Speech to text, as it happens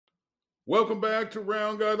Welcome back to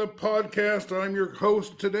Round Guy the podcast. I'm your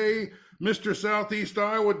host today, Mr. Southeast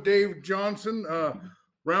Iowa, Dave Johnson.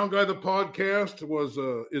 Round Guy the podcast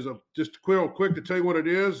is just quick to tell you what it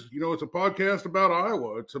is. You know, it's a podcast about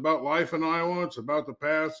Iowa. It's about life in Iowa. It's about the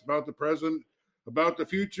past, about the present, about the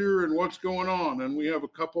future, and what's going on. And we have a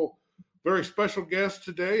couple very special guests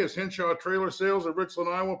today as Henshaw Trailer Sales of Richland,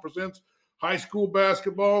 Iowa presents high school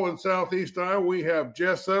basketball in Southeast Iowa. We have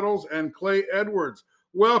Jess Settles and Clay Edwards.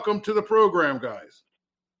 Welcome to the program, guys.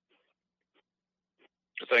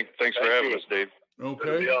 Thanks for having us, Dave.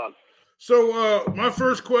 Okay. So my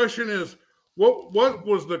first question is, what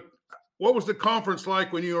was the conference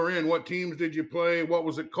like when you were in? What teams did you play? What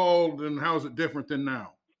was it called, and how is it different than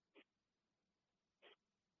now?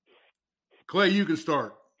 Clay, you can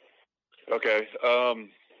start. Okay.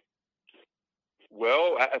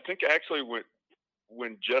 Well, I think actually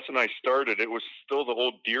when Jess and I started, it was still the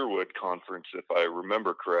old Deerwood Conference, if I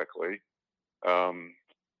remember correctly.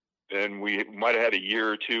 And we might have had a year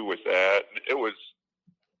or two with that. It was,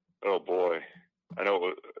 oh boy, I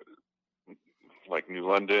know, like New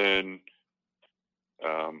London,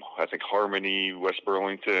 I think Harmony, West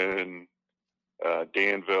Burlington,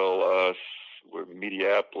 Danville, us,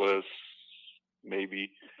 Mediapolis, maybe.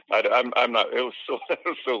 I'm not. It was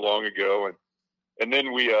so long ago, and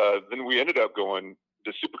then we ended up going.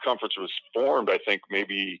 The Super Conference was formed, I think,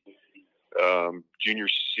 maybe senior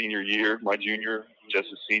year, my junior,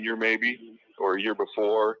 Jess's senior, maybe, or a year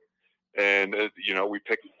before. And we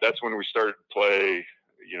picked. That's when we started to play.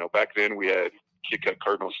 Back then we had Kit Kat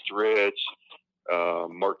Cardinal Stritch,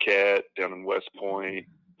 Marquette down in West Point,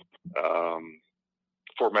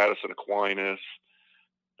 Fort Madison Aquinas,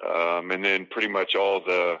 and then pretty much all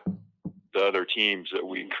the other teams that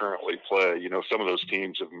we currently play. Some of those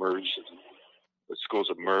teams have merged. The schools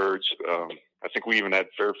have merged. I think we even had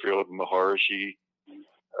Fairfield and Maharishi.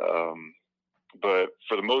 But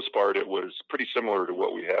for the most part, it was pretty similar to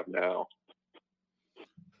what we have now.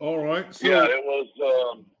 All right. So, yeah, it was. A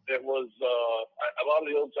lot of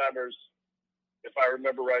the old timers, if I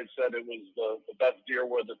remember right, said it was the best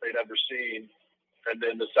Deerwood that they'd ever seen. And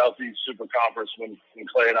then the Southeast Super Conference, when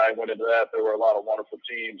Clay and I went into that, there were a lot of wonderful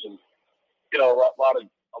teams, and a lot of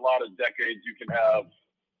decades you can have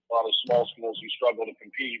a lot of small schools who struggle to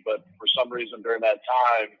compete, but for some reason during that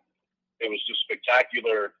time, it was just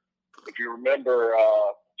spectacular. If you remember,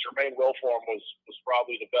 Jermaine Wilform was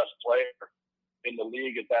probably the best player in the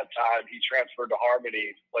league at that time. He transferred to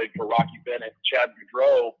Harmony, played for Rocky Bennett. Chad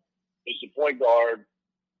Boudreau was the point guard,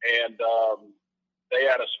 and they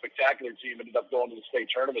had a spectacular team, ended up going to the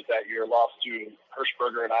state tournament that year, lost to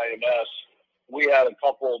Hirschberger and IMS. We had a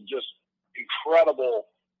couple just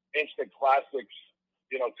incredible instant classics,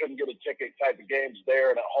 couldn't get a ticket type of games there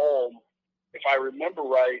and at home. If I remember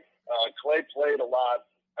right, Clay played a lot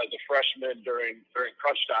as a freshman during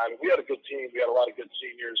crunch time. We had a good team. We had a lot of good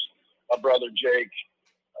seniors. My brother Jake,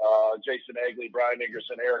 Jason Egley, Brian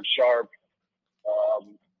Ingerson, Eric Sharp.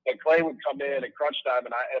 And Clay would come in at crunch time,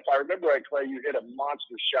 and if I remember right, Clay, you hit a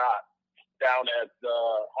monster shot down at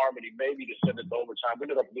Harmony, maybe to send it to overtime. We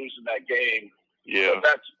ended up losing that game. Yeah,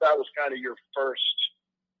 but that was kind of your first.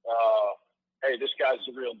 Hey, this guy's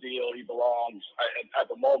the real deal. He belongs at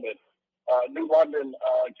the moment. New London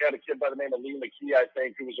had a kid by the name of Lee McKee, I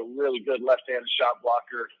think, who was a really good left-handed shot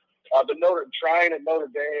blocker. The Trine at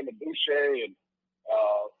Notre Dame and Boucher, and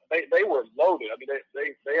they were loaded. I mean,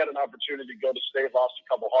 they had an opportunity to go to state, lost a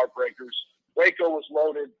couple heartbreakers. Waco was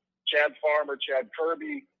loaded. Chad Farmer, Chad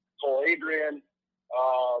Kirby, Cole Adrian.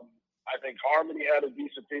 I think Harmony had a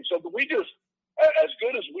decent team. So we just, as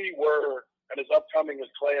good as we were, and as upcoming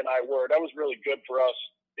as Clay and I were, that was really good for us.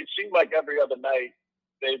 It seemed like every other night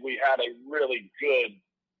we had a really good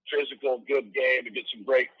physical, good game to get some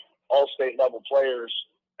great all-state level players.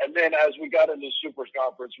 And then as we got into the Super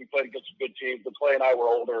Conference, we played against some good teams, but Clay and I were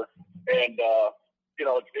older. And,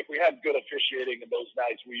 if we had good officiating in those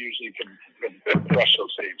nights, we usually could crush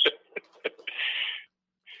those teams.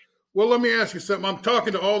 Well, let me ask you something. I'm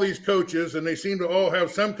talking to all these coaches, and they seem to all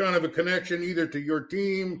have some kind of a connection either to your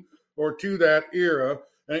team or to that era.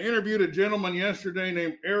 And I interviewed a gentleman yesterday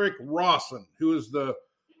named Eric Rawson, who is the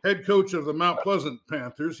head coach of the Mount Pleasant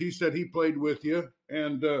Panthers. He said he played with you.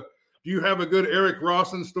 And do you have a good Eric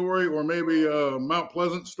Rawson story, or maybe a Mount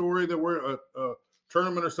Pleasant story that were a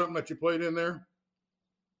tournament or something that you played in there?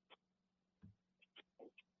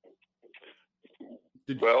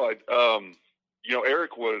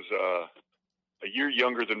 Eric was a year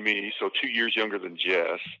younger than me, so 2 years younger than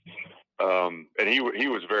Jess. And he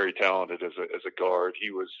was very talented as a guard. He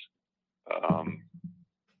was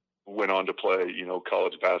went on to play,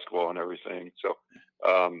 college basketball and everything. So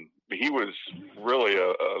he was really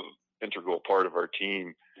in integral part of our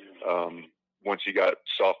team once he got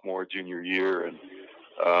sophomore, junior year.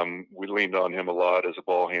 And we leaned on him a lot as a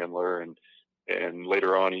ball handler. And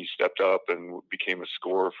later on, he stepped up and became a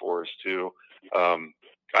scorer for us, too.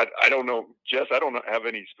 I don't know, Jess, I don't have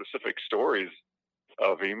any specific stories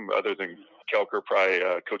of him other than Kelker, probably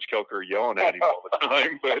Coach Kelker yelling at him all the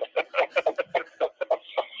time. But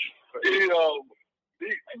you know,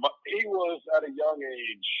 he was at a young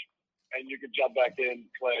age, and you can jump back in,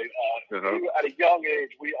 Clay. At a young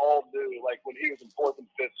age, we all knew, like when he was in 4th and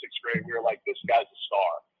 5th, 6th grade, we were like, this guy's a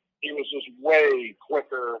star. He was just way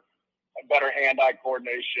quicker, better hand-eye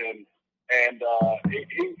coordination, and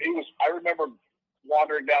he was. I remember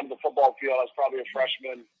wandering down to the football field. I was probably a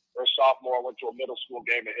freshman or a sophomore. I went to a middle school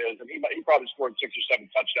game of his, and he probably scored 6 or 7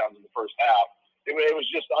 touchdowns in the first half. It was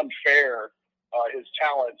just unfair, his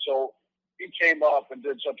talent. So he came up and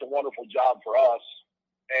did such a wonderful job for us,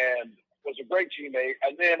 and was a great teammate.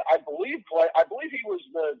 And then I believe he was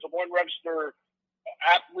the Des Moines Register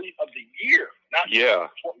Athlete of the Year, not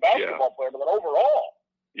just basketball player, but overall.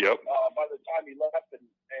 Yep. By the time he left, and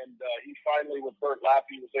he finally, with Bert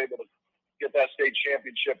Lappy, was able to get that state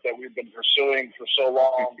championship that we've been pursuing for so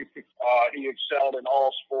long. He excelled in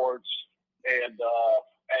all sports, and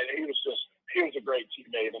he was a great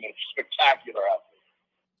teammate and a spectacular athlete.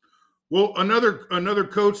 Well, another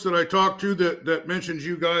coach that I talked to that mentions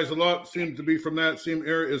you guys a lot, seems to be from that same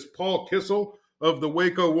area, is Paul Kissel of the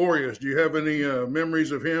Waco Warriors. Do you have any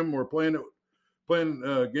memories of him or playing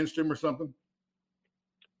against him or something?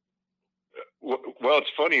 Well,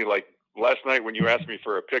 it's funny, like last night when you asked me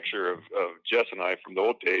for a picture of Jess and I from the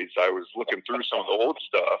old days, I was looking through some of the old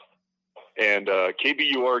stuff, and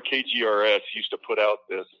KBUR, KGRS used to put out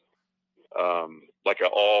this like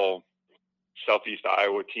an all Southeast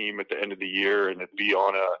Iowa team at the end of the year, and it'd be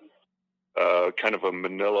on a kind of a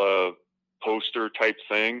manila poster type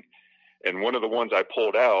thing. And one of the ones I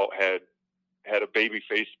pulled out had a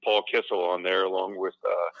baby-faced Paul Kissel on there along with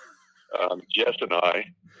Jess and I.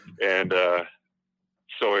 And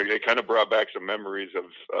so it kind of brought back some memories of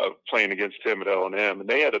playing against him at L&M. And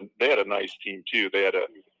they had a nice team too. They had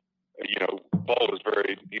Paul was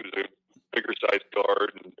he was a bigger sized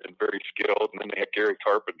guard and very skilled. And then they had Gary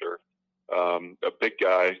Carpenter, a big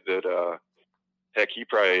guy that, heck, he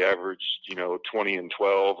probably averaged, 20 and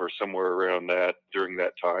 12 or somewhere around that during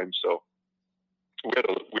that time. So we had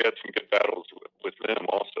some good battles with them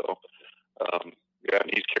also.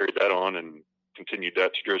 And he's carried that on and continued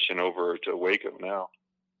that tradition over to Waco now.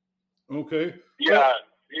 Okay. Yeah,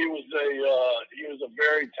 he was a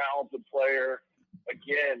very talented player.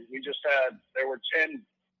 Again, there were 10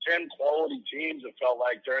 quality teams, it felt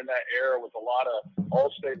like, during that era, with a lot of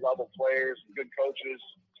all-state level players and good coaches.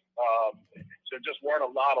 There just weren't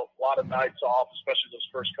a lot of nights off, especially those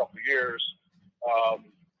first couple of years.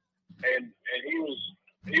 And he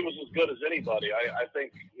was as good as anybody. I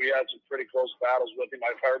think we had some pretty close battles with him.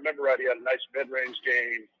 If I remember right, he had a nice mid-range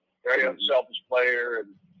game, very unselfish player.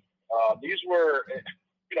 And these were,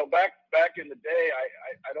 back in the day,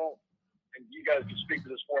 I don't, and you guys can speak to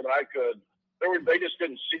this more than I could, they just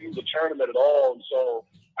didn't see the tournament at all. And so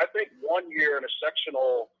I think one year in a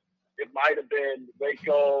sectional, it might have been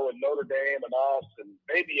Waco and Notre Dame and us and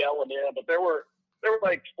maybe L&M, but there were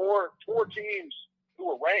like four teams who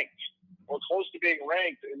were ranked or close to being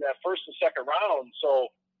ranked in that first and second round. So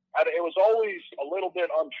it was always a little bit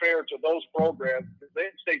unfair to those programs. They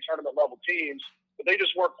had state tournament level teams, but they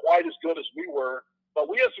just weren't quite as good as we were. But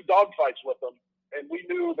we had some dogfights with them, and we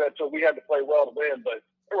knew that we had to play well to win. But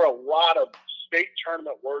there were a lot of state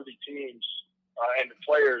tournament worthy teams and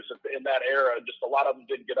players in that era. Just a lot of them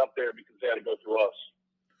didn't get up there because they had to go through us.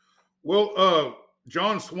 Well,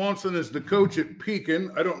 John Swanson is the coach at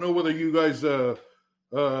Pekin. I don't know whether you guys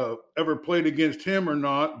ever played against him or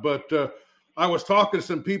not, but I was talking to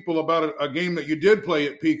some people about a game that you did play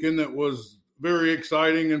at Pekin that was very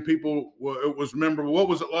exciting and it was memorable. What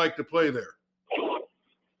was it like to play there?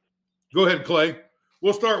 Go ahead, Clay.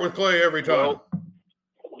 We'll start with Clay every time. Well,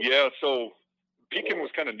 yeah, so Pekin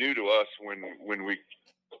was kind of new to us when we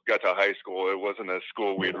got to high school. It wasn't a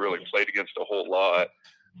school we had really played against a whole lot.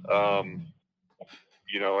 And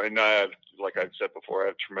like I've said before, I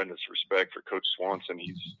have tremendous respect for Coach Swanson.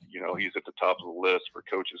 He's at the top of the list for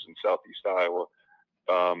coaches in Southeast Iowa.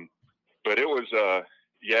 But it was,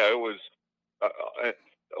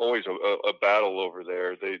 always a battle over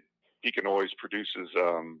there. Pekin always produces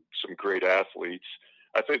some great athletes.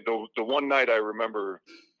 I think the one night I remember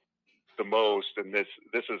the most, and this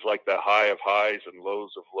is like the high of highs and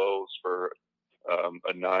lows of lows for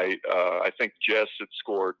a night. I think Jess had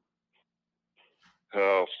scored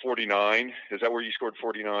 49. Is that where you scored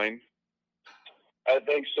 49? I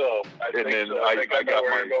think so. I think I got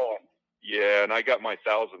where you're going. Yeah, and I got my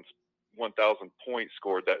 1,000 points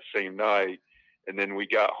scored that same night, and then we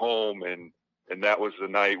got home, and that was the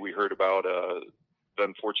night we heard about the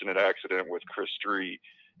unfortunate accident with Chris Street.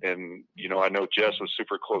 And I know Jess was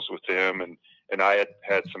super close with him, and I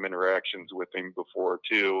had some interactions with him before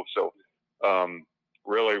too. So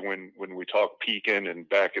really, when we talk Pekin and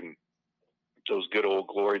back in those good old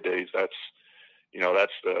glory days, that's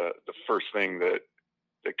the first thing that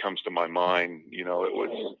comes to my mind. It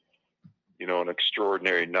was an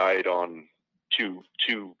extraordinary night on two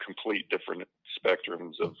complete different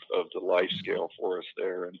spectrums of the life scale for us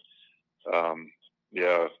there, and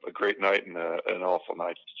a great night and an awful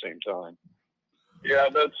night at the same time. Yeah,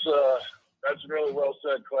 that's really well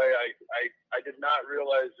said, Clay. I did not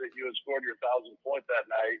realize that you had scored your 1,000th point that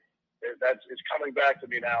night. It's coming back to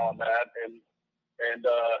me now on that, and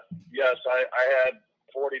yes, I had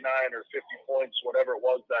 49 or 50 points, whatever it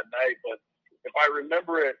was that night. But if I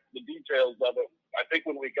remember the details of it, I think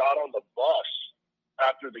when we got on the bus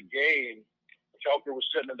after the game, Kelker was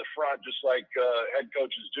sitting in the front, just like head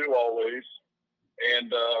coaches do always.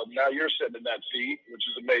 And now you're sitting in that seat, which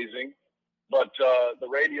is amazing. But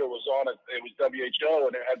the radio was on. It was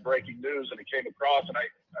WHO, and it had breaking news, and it came across. And I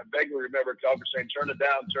vaguely remember Kelker saying, "Turn it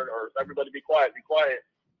down, or everybody be quiet, be quiet."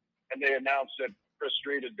 And they announced that Chris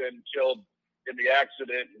Street had been killed in the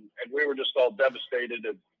accident, and we were just all devastated.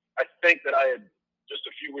 And I think that I had just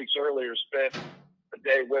a few weeks earlier spent a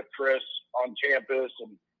day with Chris on campus,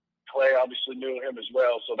 and Clay obviously knew him as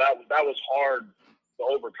well. So that was hard to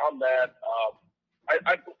overcome that.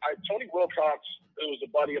 Tony Wilcox, who was a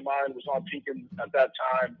buddy of mine, was on Pekin at that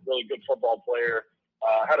time, really good football player.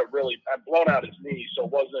 Had blown out his knee, so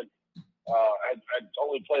wasn't. I'd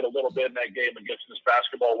only played a little bit in that game against us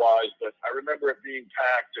basketball-wise, but I remember it being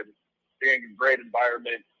packed and being a great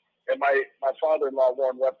environment. And my father-in-law,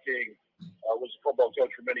 Warren Wepking, was a football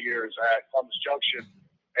coach for many years at Columbus Junction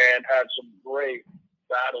and had some great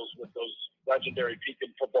battles with those legendary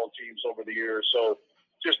Pekin football teams over the years. So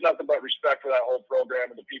just nothing but respect for that whole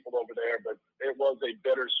program and the people over there. But it was a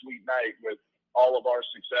bittersweet night with all of our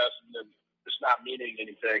success and then just not meaning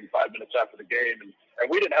anything 5 minutes after the game. And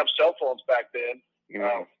we didn't have cell phones back then.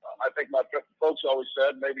 Mm-hmm. I think my folks always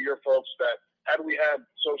said, maybe your folks, that had we had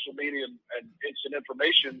social media and instant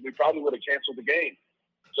information, we probably would have canceled the game.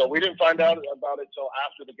 So we didn't find out about it until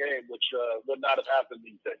after the game, which would not have happened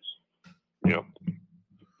these days. Yeah.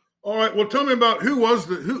 All right. Well, tell me about who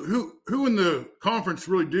in the conference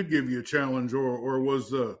really did give you a challenge, or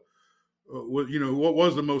was what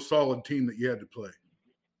was the most solid team that you had to play?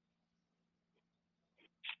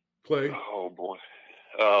 Clay? Oh boy,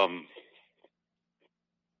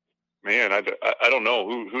 man, I don't know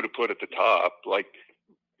who to put at the top. Like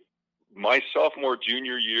my sophomore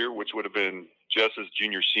junior year, which would have been Jess's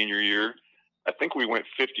junior senior year, I think we went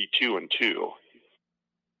 52-2.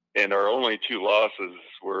 And our only two losses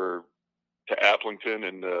were to Applington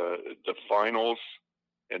in the finals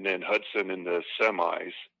and then Hudson in the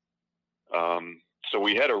semis. So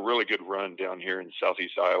we had a really good run down here in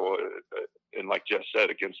Southeast Iowa. And like Jess said,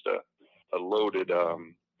 against a loaded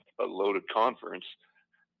conference.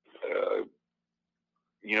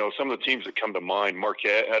 Some of the teams that come to mind,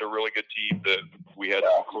 Marquette had a really good team that we had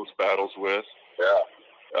some close battles with. Yeah.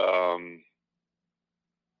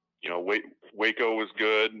 Waco was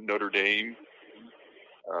good. Notre Dame.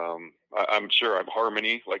 I'm sure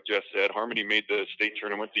Harmony, like Jess said, Harmony made the state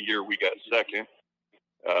tournament the year we got second.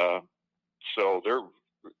 So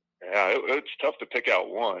it's tough to pick out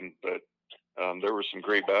one, but there were some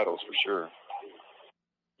great battles for sure.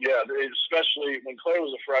 Yeah, especially when Clay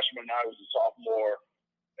was a freshman and I was a sophomore,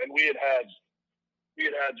 and we had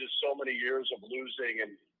just so many years of losing,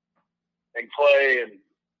 and Clay and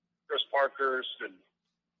Chris Parkhurst and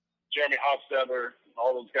Jeremy Hofstetter,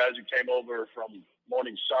 all those guys who came over from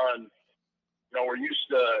Morning Sun, were used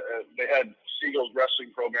to. They had Siegel's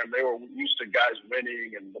wrestling program. They were used to guys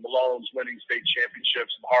winning, and the Malones winning state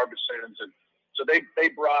championships, and Harbisons, and so they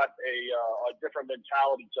brought a different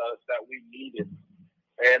mentality to us that we needed.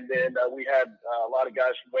 And then we had a lot of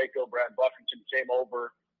guys from Waco. Brad Buffington came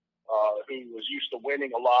over, who was used to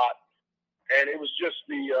winning a lot, and it was just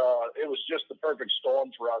the perfect storm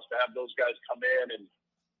for us to have those guys come in, and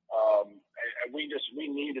we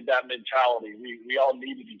needed that mentality. We all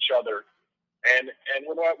needed each other. And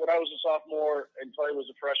when I was a sophomore and Clay was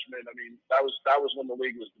a freshman, I mean, that was when the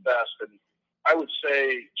league was the best. And I would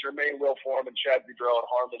say Jermaine Wilform and Chad Boudreau at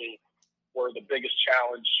Harmony were the biggest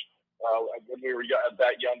challenge when we were at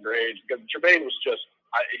that younger age, because Jermaine was just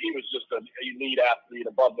an elite athlete,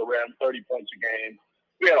 above the rim, 30 points a game.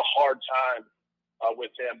 We had a hard time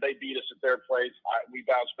with him. They beat us at their place. We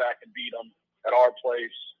bounced back and beat them at our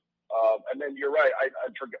place. And then you're right. I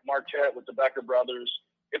forget Marquette with the Becker brothers.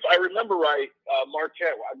 If I remember right,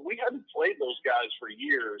 Marquette, we hadn't played those guys for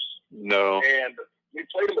years. No. And we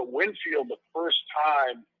played them at Winfield the first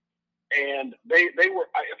time. And they were,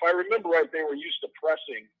 if I remember right, they were used to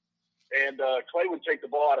pressing. And Clay would take the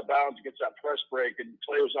ball out of bounds against that press break. And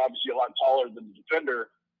Clay was obviously a lot taller than the defender.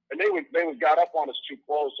 And they would got up on us too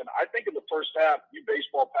close. And I think in the first half, you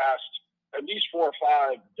baseball passed at least 4 or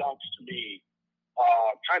 5 dunks to me,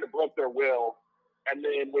 kind of broke their will. And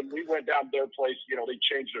then when we went down to their place, they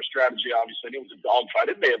changed their strategy, obviously. And it was a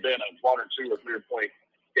dogfight. It may have been a 1 or 2 or 3 point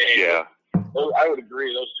game. Yeah. I would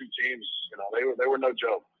agree. Those two teams, they were no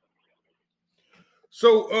joke.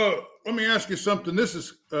 So let me ask you something. This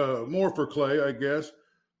is more for Clay, I guess.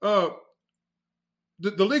 The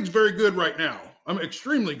league's very good right now. I mean,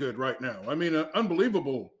 extremely good right now. I mean,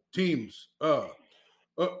 unbelievable teams.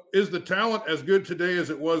 Is the talent as good today as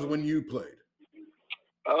it was when you played?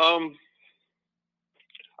 I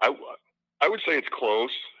would say it's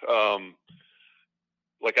close.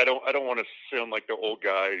 Like I don't want to sound like the old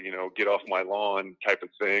guy, get off my lawn type of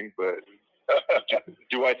thing, but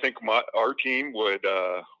do I think our team would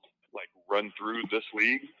run through this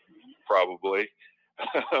league? Probably.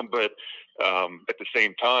 But at the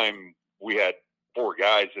same time, we had 4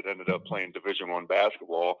 guys that ended up playing Division I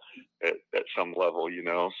basketball at some level,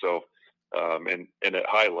 so and at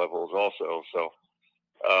high levels also. So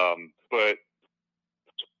but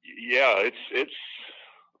yeah, it's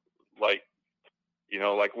like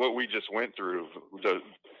like what we just went through.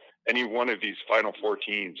 Any one of these Final Four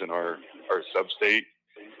teams in our sub-state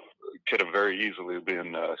could have very easily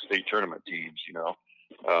been state tournament teams. It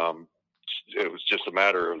was just a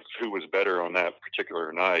matter of who was better on that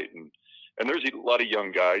particular night, and there's a lot of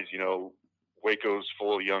young guys. Waco's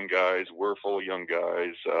full of young guys. We're full of young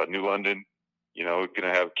guys. New London, going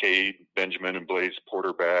to have Cade, Benjamin, and Blaze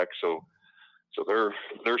Porter back. So they're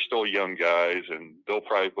still young guys, and they'll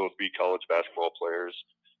probably both be college basketball players.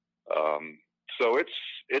 So it's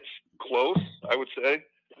close, I would say,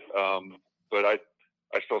 but I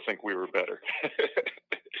still think we were better.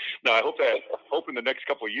 Now I hope in the next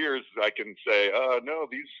couple of years I can say, no,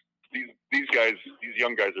 these guys, these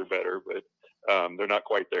young guys are better, but they're not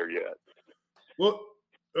quite there yet. Well,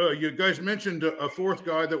 you guys mentioned a 4th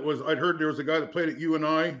guy I'd heard there was a guy that played at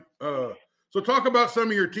UNI. So talk about some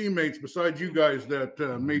of your teammates besides you guys that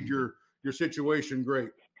made your situation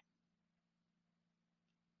great.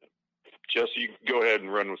 Jesse, go ahead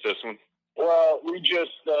and run with this one. Well, we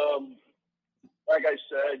just, like I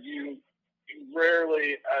said, you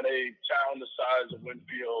rarely at a town the size of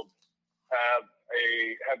Winfield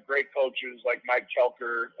have great coaches like Mike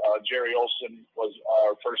Kelker. Jerry Olson was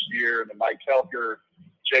our first year, and then Mike Kelker,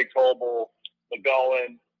 Jake Coble,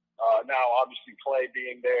 McGowan. Now, obviously, Clay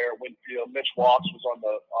being there, Winfield, Mitch Walks was on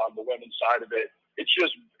the women's side of it.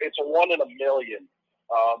 It's a 1 in a million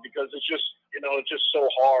because it's just so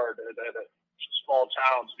hard at small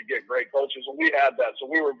towns to get great coaches, and we had that. So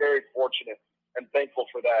we were very fortunate and thankful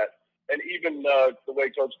for that. And even the way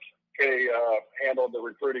Coach K handled the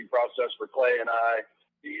recruiting process for Clay and I,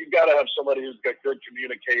 you've got to have somebody who's a good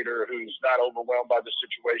communicator, who's not overwhelmed by the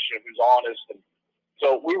situation, who's honest. And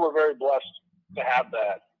so we were very blessed to have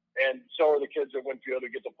that. And so are the kids at Winfield who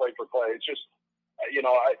get to play for Clay. It's just,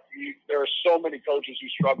 there are so many coaches who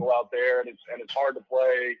struggle out there, and it's hard to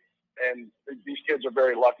play. And these kids are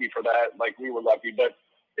very lucky for that, like we were lucky. But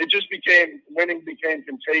it just winning became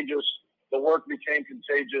contagious. The work became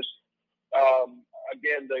contagious.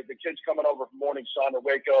 Again, the kids coming over from Morning Sun or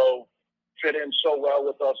Waco fit in so well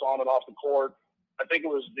with us on and off the court. I think it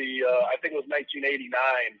was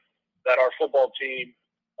 1989 that our football team,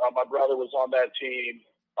 my brother was on that team.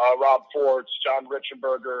 Rob Forts, John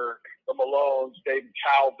Richenberger, the Malones, David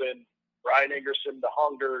Calvin, Ryan Ingerson, the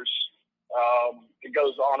Hungers. It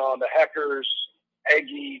goes on the Heckers,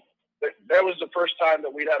 Eggy. That was the first time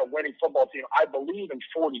that we'd had a winning football team, I believe, in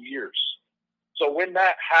 40 years. So when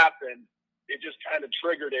that happened, it just kind of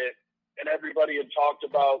triggered it, and everybody had talked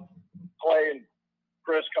about Clay and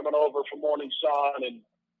Chris coming over from Morning Sun and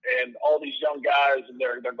all these young guys, and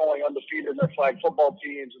they're going undefeated in their flag football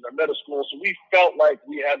teams and their middle school. So we felt like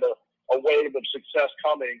we had a wave of success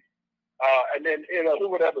coming. And then, who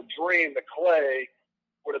would have a dream that Clay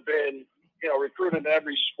would have been, recruited in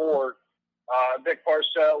every sport. Vic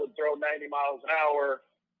Parcell would throw 90 miles an hour.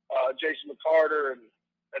 Jason McCarter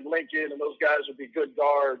and Lincoln and those guys would be good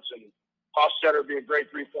guards, and Hofstetter would be a great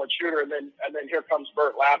 3-point shooter. And then here comes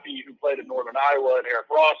Bert Lappy, who played in Northern Iowa, and Eric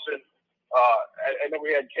Rawson. And then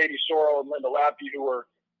we had Katie Sorrell and Linda Lappy, who were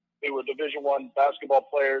who were Division I basketball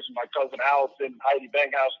players, and my cousin Allison, Heidi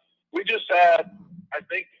Banghouse. We just had, I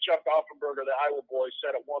think Chuck Offenberger, the Iowa boy,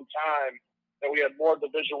 said at one time that we had more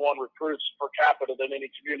Division I recruits per capita than any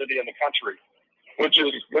community in the country, which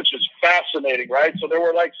is fascinating, right? So there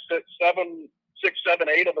were like 6, 7,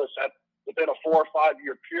 8 of us within a 4 or 5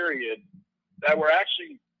 year period that were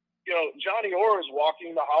actually, Johnny Orr is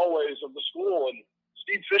walking the hallways of the school, and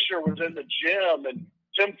Steve Fisher was in the gym, and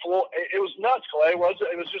Tim Floyd. It was nuts, Clay. It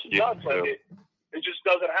was just nuts. Like it just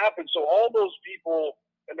doesn't happen. So all those people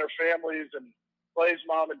and their families, and Clay's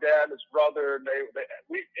mom and dad and his brother, and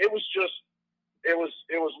it was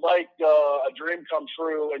like a dream come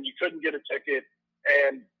true, and you couldn't get a ticket.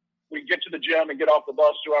 And we'd get to the gym and get off the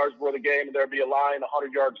bus 2 hours before the game, and there'd be a line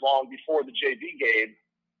 100 yards long before the JV game.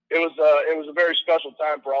 It was a very special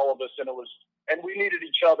time for all of us, and we needed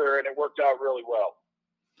each other, and it worked out really well.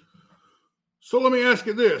 So let me ask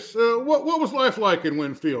you this: what was life like in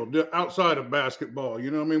Winfield outside of basketball?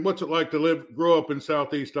 What's it like to grow up in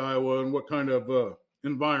Southeast Iowa, and what kind of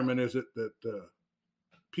environment is it that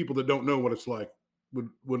people that don't know what it's like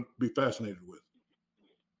would be fascinated with?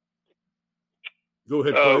 Go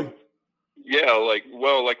ahead, Clay. Yeah,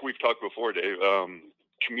 like we've talked before, Dave.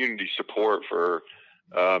 Community support for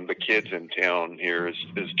the kids in town here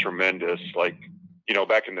is tremendous. Like,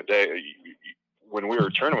 back in the day, when we were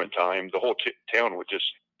tournament time, the whole town would just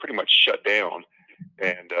pretty much shut down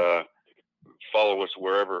and follow us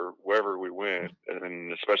wherever we went,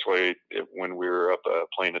 and especially when we were up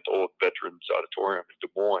playing at the old Veterans Auditorium in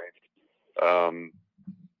Des Moines.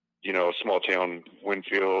 Small town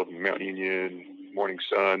Winfield, Mount Union, Morning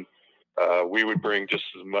Sun. We would bring just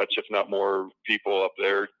as much, if not more, people up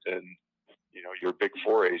there than your big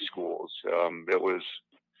 4A schools. It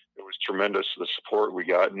was tremendous, the support we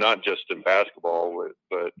got, not just in basketball,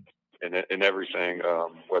 but in everything,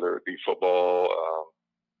 whether it be football,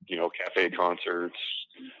 cafe concerts,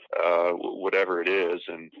 whatever it is.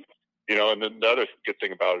 And, and then the other good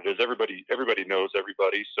thing about it is everybody knows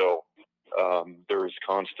everybody. So there's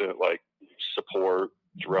constant support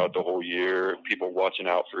throughout the whole year, people watching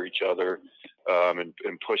out for each other, and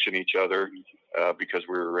pushing each other, because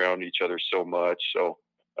we were around each other so much. So,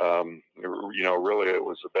 really it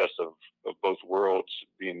was the best of both worlds,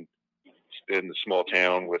 being in the small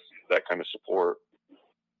town with that kind of support.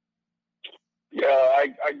 Yeah,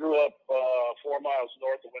 I grew up 4 miles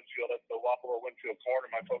north of Winfield at the Wapello Winfield corner.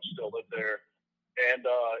 My folks still live there. And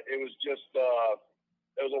it was just,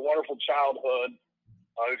 it was a wonderful childhood.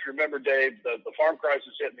 If you remember, Dave, the farm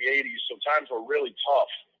crisis hit in the 80s, so times were really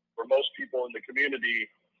tough for most people in the community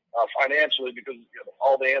financially, because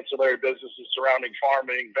all the ancillary businesses surrounding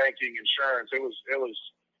farming, banking, insurance, it was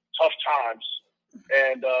tough times.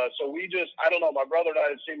 And so I don't know, my brother and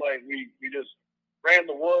I, it seemed like we just ran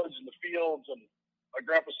the woods and the fields, and my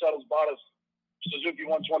grandpa Settles bought us Suzuki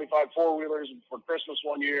 125 4-wheelers for Christmas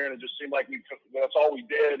one year, and it just seemed like that's all we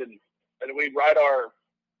did. And we'd ride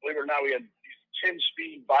believe it or not, we had these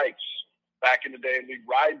 10-speed bikes back in the day, and we'd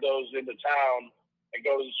ride those into town and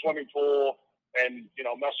go to the swimming pool and,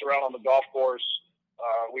 mess around on the golf course.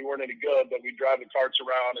 We weren't any good, but we'd drive the carts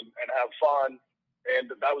around and have fun.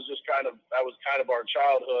 And that was kind of our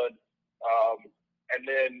childhood. And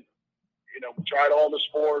then, we tried all the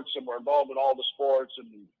sports, and we're involved in all the sports,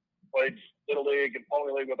 and played Little League and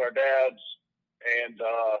Pony League with our dads, and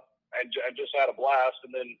just had a blast.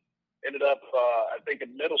 And then ended up, I think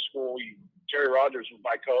in middle school, Jerry Rogers was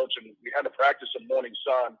my coach, and we had to practice at Morning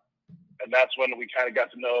Sun. And that's when we kind of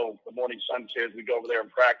got to know the Morning Sun kids. We'd go over there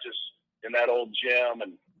and practice in that old gym,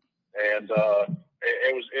 and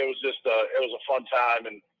it was just it was a fun time.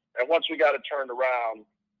 And once we got it turned around,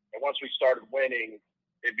 and once we started winning,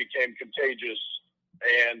 it became contagious.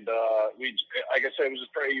 And like I said, it was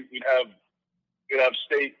just crazy. We'd have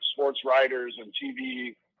state sports writers and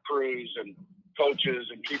TV crews and coaches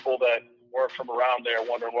and people that weren't from around there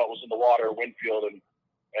wondering what was in the water at Winfield.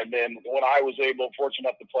 And then when I was fortunate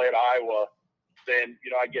enough to play at Iowa, then,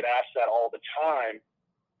 I get asked that all the time.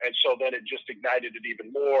 And so then it just ignited it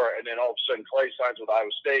even more. And then all of a sudden Clay signs with Iowa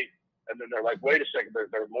State. And then they're like, wait a second,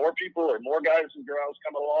 there are more people or more guys and girls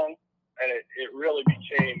coming along. And it really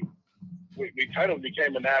became, we kind of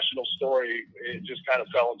became a national story. It just kind of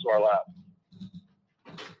fell into our lap.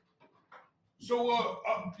 So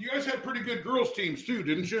you guys had pretty good girls teams too,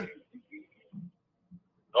 didn't you?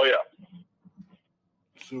 Oh, yeah.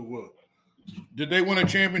 So did they win a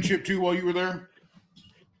championship too while you were there?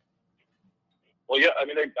 Well, yeah. I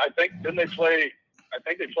mean, I think they played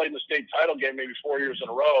in the state title game maybe 4 years in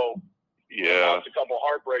a row. Yeah. Lost a couple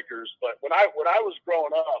heartbreakers. But when I was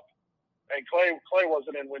growing up, and Clay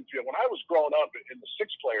wasn't in Winfield. When I was growing up in the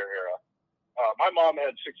 6-player era, My mom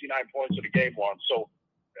had 69 points in a game once. So,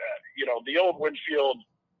 the old Winfield,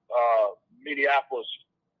 Minneapolis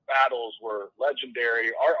battles were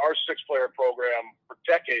legendary. Our 6-player program for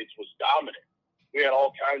decades was dominant. We had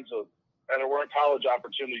all kinds of, and there weren't college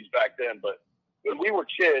opportunities back then, but when we were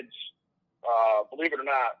kids, believe it or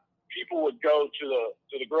not, people would go to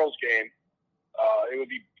the girls' game. It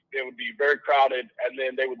would be very crowded, and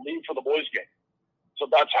then they would leave for the boys' game. So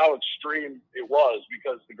that's how extreme it was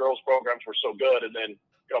because the girls' programs were so good, and then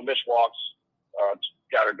Mish Walks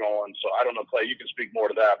got her going. So I don't know, Clay, you can speak more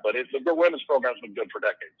to that, but the women's program's been good for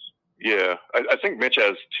decades. Yeah, I think Mitch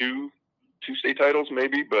has two state titles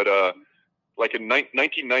maybe, but like in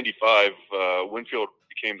 1995, Winfield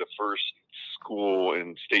became the first school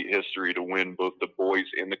in state history to win both the boys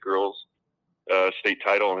and the girls state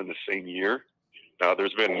title in the same year. Now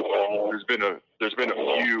there's been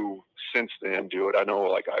a few since then do it. I know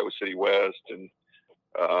like Iowa City West and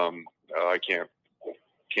I can't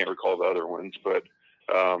recall the other ones, but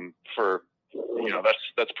for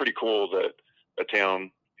that's pretty cool that a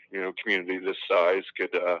town community this size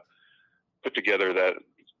could put together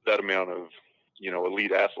that amount of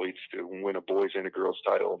elite athletes to win a boys and a girls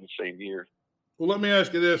title in the same year. Well, let me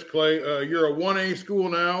ask you this, Clay. You're a 1A school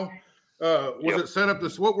now. Was it set up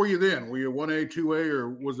this? What were you then? Were you 1A, 2A, or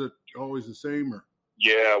was it always the same? Or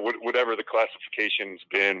yeah, whatever the classification's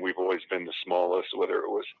been, we've always been the smallest, whether it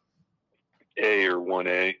was A or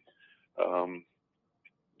 1A.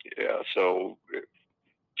 So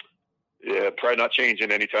probably not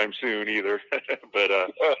changing anytime soon either. But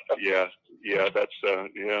that's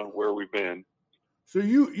where we've been. So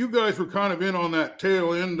you guys were kind of in on that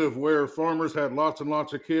tail end of where farmers had lots and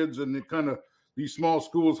lots of kids, and these small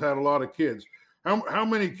schools had a lot of kids. How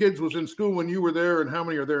many kids was in school when you were there, and how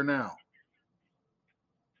many are there now?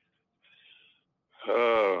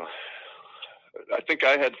 I think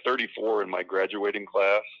I had 34 in my graduating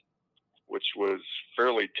class, which was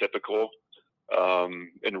fairly typical.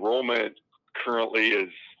 Enrollment currently is,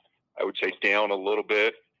 I would say, down a little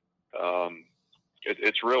bit.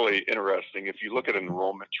 It's really interesting. If you look at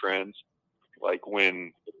enrollment trends, like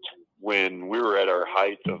when we were at our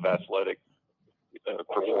height of athletic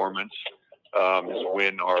performance, is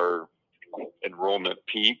when our enrollment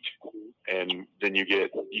peaked, and then you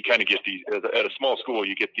kind of get these at a small school.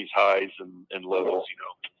 You get these highs and lows,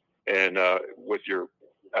 and with your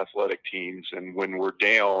athletic teams. And when we're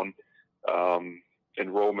down,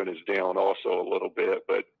 enrollment is down also a little bit,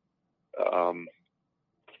 but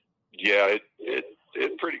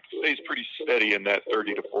it stays pretty steady in that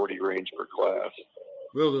 30 to 40 range per class.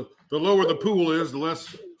 Well, the lower the pool is, the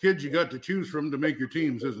less kids you got to choose from to make your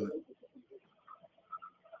teams, isn't it?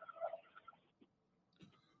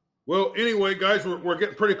 Well, anyway, guys, we're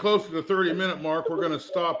getting pretty close to the 30-minute mark. We're going to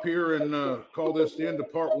stop here and call this the end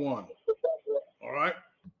of part 1. All right.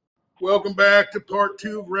 Welcome back to part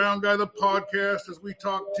 2 of Round Guy the podcast as we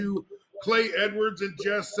talk to Clay Edwards and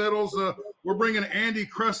Jess Settles. We're bringing Andy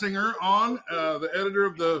Kressinger on, the editor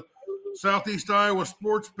of the Southeast Iowa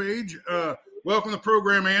Sports page. Welcome to the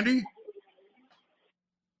program, Andy.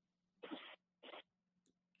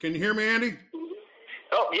 Can you hear me, Andy?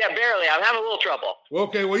 Oh, yeah, barely. I'm having a little trouble.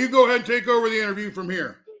 Okay, well, you go ahead and take over the interview from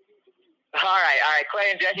here. All right.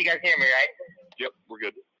 Clay and Jess, you guys hear me, right? Yep, we're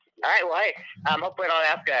good. All right, well, hey, hopefully I don't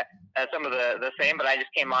ask some of the same, but I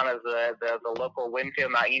just came on as the local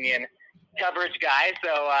Winfield Mount Union coverage guy.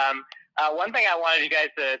 So one thing I wanted you guys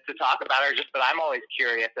to talk about, or just that I'm always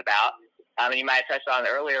curious about, and you might have touched on it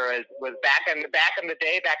earlier, was back in the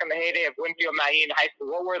heyday of Winfield Mount Union High School.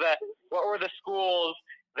 What were the schools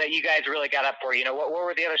that you guys really got up for? What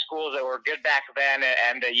were the other schools that were good back then,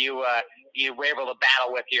 and you were able to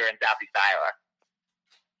battle with here in Southeast Iowa?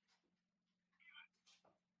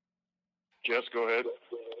 Jess, go ahead.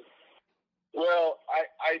 Well,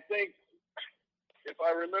 I think if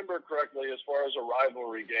I remember correctly, as far as a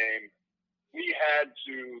rivalry game, we had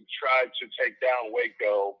to try to take down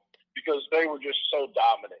Waco because they were just so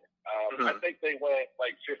dominant. I think they went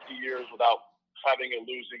like 50 years without having a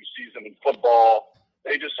losing season in football.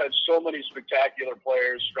 They just had so many spectacular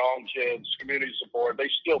players, strong kids, community support. They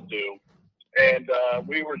still do. And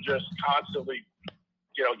we were just constantly,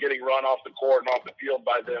 getting run off the court and off the field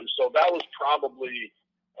by them. So that was probably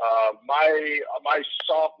my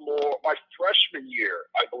freshman year,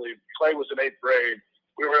 I believe. Clay was in 8th grade.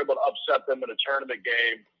 We were able to upset them in a tournament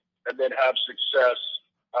game and then have success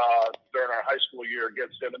during our high school year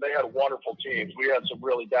against them. And they had wonderful teams. We had some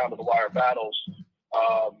really down-to-the-wire battles.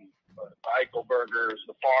 Eichelbergers,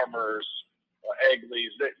 the Farmers,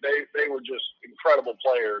 Egleys. They were just incredible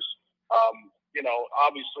players.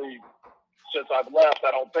 Obviously since I've left,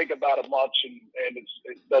 I don't think about it much, and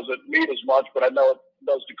it doesn't mean as much, but I know it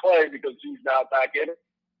does to Clay because he's now back in it.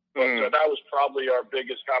 But that was probably our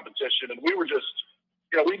biggest competition, and we were just,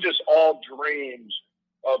 we just all dreamed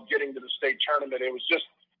of getting to the state tournament.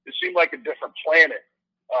 It seemed like a different planet.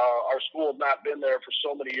 Our school had not been there for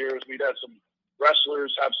so many years. We'd had some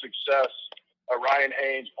wrestlers have success, Ryan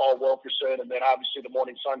Haynes, Paul Wilkerson, and then obviously the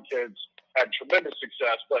Morning Sun kids had tremendous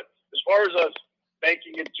success. But as far as us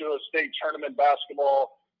making it to a state tournament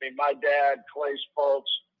basketball, I mean, my dad, Clay's folks,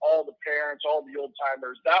 all the parents, all the old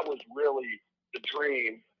timers, that was really the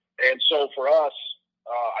dream. And so for us,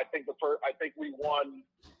 I think we won,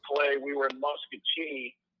 Clay. We were in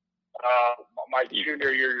Muscatine my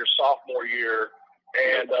junior year, your sophomore year,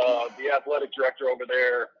 and the athletic director over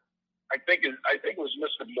there, I think it was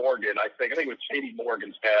Mr. Morgan. I think it was Katie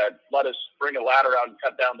Morgan's dad. Let us bring a ladder out and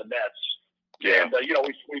cut down the nets. Yeah. And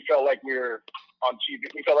we felt like we were on TV.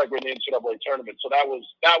 We felt like we were in the NCAA tournament. So that was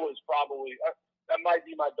probably that might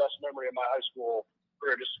be my best memory of my high school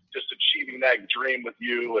career. Just achieving that dream with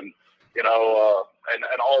you and and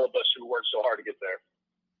all of us who worked so hard to get there.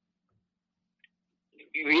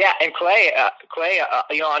 Yeah, and Clay,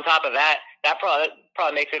 on top of that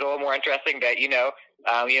probably makes it a little more interesting that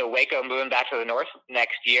Waco moving back to the north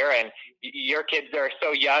next year, and your kids are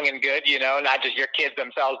so young and good, not just your kids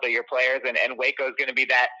themselves, but your players, and Waco's going to be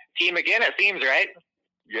that team again, it seems, right?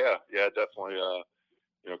 Yeah, definitely.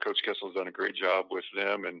 Coach Kessel's done a great job with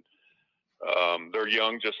them, and they're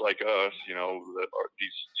young just like us.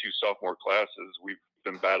 These two sophomore classes, we've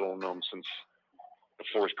been battling them since the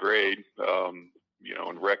fourth grade.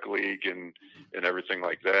 In rec league and everything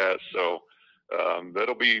like that. So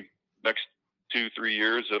that'll be next 2-3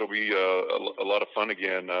 years. It'll be a lot of fun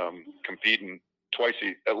again, competing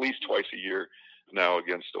at least twice a year now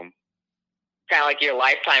against them. Kind of like your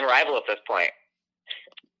lifetime rival at this point.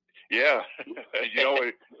 Yeah.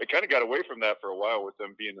 It kind of got away from that for a while with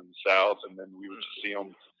them being in the South, and then we would just see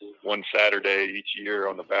them one Saturday each year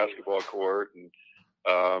on the basketball court,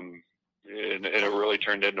 and it really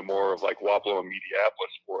turned into more of like Wapello and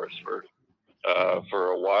Mediapolis for us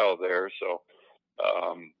for a while there. So,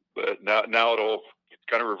 but now it's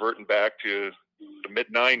kind of reverting back to the mid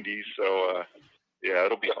 '90s. So,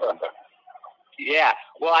 it'll be fun. Yeah.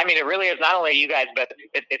 Well, I mean, it really is not only you guys, but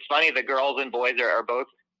it's funny. The girls and boys are both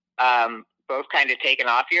kind of taken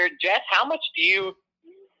off here. Jess, how much do you?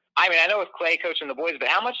 I mean, I know with Clay coaching the boys, but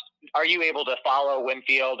how much are you able to follow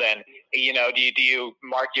Winfield? And do you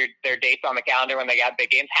mark their dates on the calendar when they got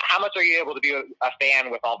big games? How much are you able to be a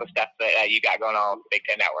fan with all the stuff that you got going on with the Big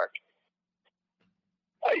Ten Network?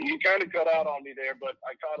 You kind of cut out on me there, but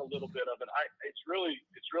I caught a little bit of it. It's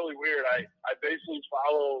really weird. I basically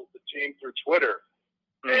follow the team through Twitter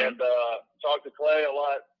and talk to Clay a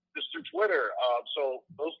lot just through Twitter. So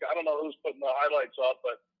those guys, I don't know who's putting the highlights up,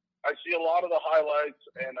 but I see a lot of the highlights,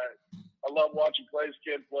 and I love watching Clay's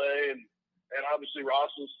kid play, and obviously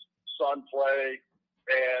Ross's son play,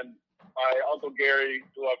 and my Uncle Gary,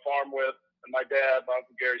 who I farm with, and my dad, my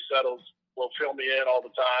Uncle Gary Settles, will fill me in all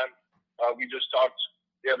the time. We just talked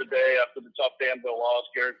the other day after the tough Danville loss.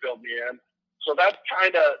 Gary filled me in. So that's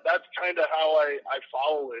kind of how I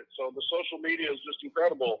follow it. So the social media is just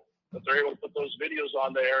incredible that they're able to put those videos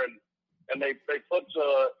on there, and they put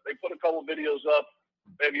a couple videos up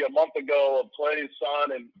maybe a month ago of Clay's son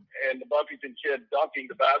and the Buffington kid dunking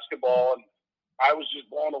the basketball, and I was just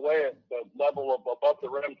blown away at the level of above the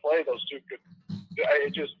rim play those two could.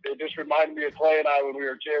 It just reminded me of Clay and I when we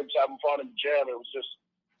were kids having fun in the gym. They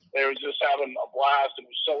was just having a blast, and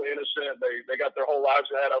it was so innocent. They got their whole lives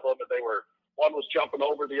ahead of them, and one was jumping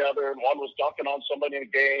over the other, and one was dunking on somebody in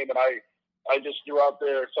a game, and I just threw out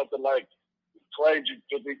there something like, Clay,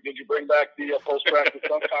 did you bring back the post-practice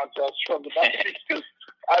dunk contest from the back? Because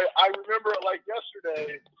I remember it like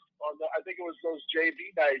yesterday I think it was those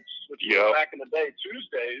JV nights, which was back in the day,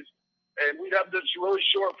 Tuesdays, and we'd have this really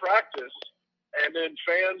short practice, and then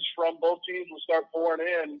fans from both teams would start pouring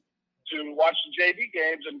in to watch the JV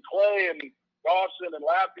games, and Clay and Dawson and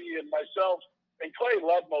Lappy and myself, and Clay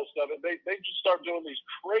led most of it. They just start doing these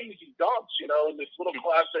crazy dunks, in this little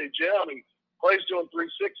Class A gym, and Clay's doing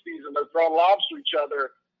 360s, and they're throwing lobs to each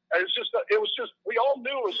other. And it was just, we all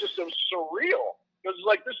knew it was surreal. It was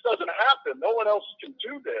like, this doesn't happen. No one else can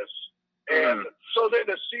do this. And so then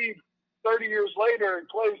to see 30 years later and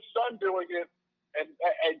Clay's son doing it, and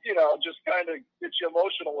just kind of gets you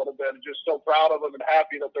emotional a little bit, and just so proud of them and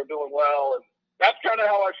happy that they're doing well. And that's kind of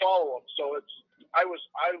how I follow them. So I've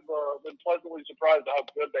been pleasantly surprised at how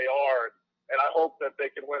good they are. And I hope that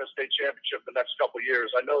they can win a state championship the next couple of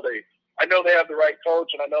years. I know they have the right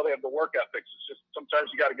coach, and I know they have the work ethics. It's just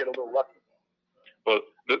sometimes you got to get a little lucky. Well,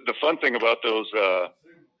 the fun thing about those,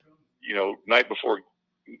 night before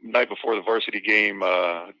the varsity game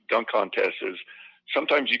dunk contest is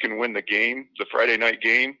sometimes you can win the game, the Friday night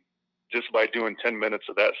game, just by doing 10 minutes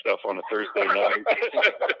of that stuff on a Thursday night.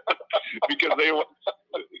 Because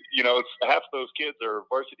it's half those kids are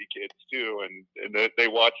varsity kids too, and they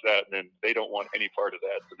watch that and then they don't want any part of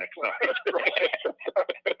that the next night.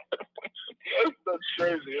 That's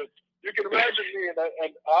crazy. You can imagine me, and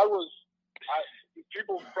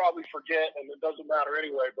people probably forget, and it doesn't matter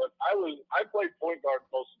anyway. But I played point guard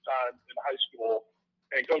most of the time in high school,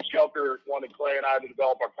 and Coach Kelker wanted Clay and I to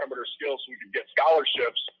develop our perimeter skills so we could get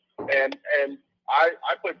scholarships. And I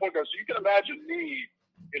played point guard, so you can imagine me.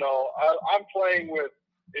 I'm playing with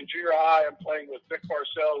in junior high. I'm playing with Vic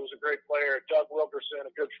Parcell, who's a great player, Doug Wilkerson,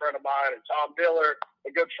 a good friend of mine, and Tom Miller,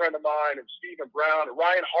 a good friend of mine, and Stephen Brown, and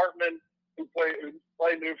Ryan Hartman, who played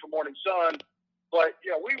new for Morning Sun. But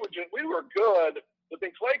we were good. But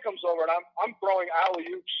then Clay comes over, and I'm throwing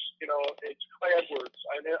alley-oops. It's Clay Edwards,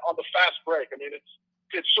 and on the fast break. I mean,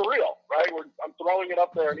 it's surreal, right? I'm throwing it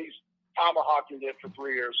up there, and he's tomahawking it for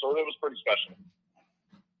 3 years. So it was pretty special.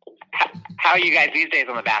 How are you guys these days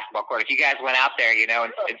on the basketball court? If you guys went out there, and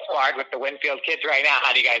sparred with the Winfield kids right now,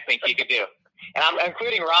 how do you guys think you could do? And I'm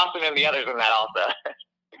including Rawson and the others in that also.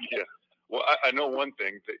 Yeah. Well, I know one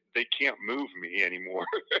thing. They can't move me anymore.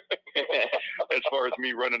 As far as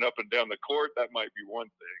me running up and down the court, that might be one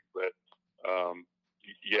thing. But,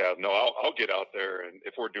 I'll get out there. And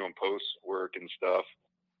if we're doing post work and stuff,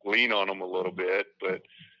 lean on them a little bit. But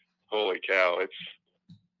holy cow,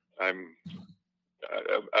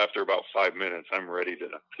 after about 5 minutes, I'm ready to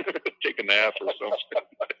take a nap or something.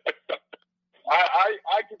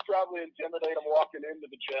 I could probably intimidate them walking into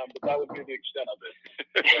the gym, but that would be the extent of it.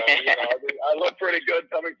 I look pretty good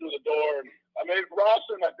coming through the door. And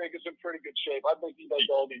Rawson, I think, is in pretty good shape. I think he does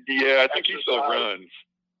all these. Yeah, I think he still runs.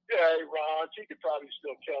 Yeah, he runs. He could probably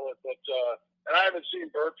still kill it. But and I haven't seen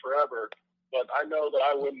Bert forever. But I know that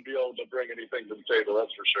I wouldn't be able to bring anything to the table.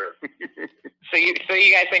 That's for sure. So you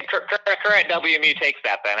guys think current WMU takes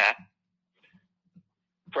that then, huh?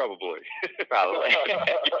 Probably.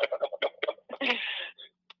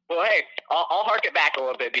 Well, hey, I'll hark it back a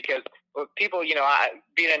little bit because people,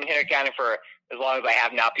 being in Henry County for as long as I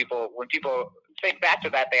have now, when people think back to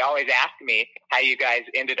that, they always ask me how you guys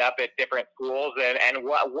ended up at different schools and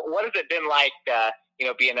what has it been like,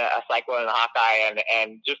 being a Cyclone and a Hawkeye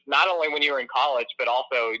and just not only when you were in college, but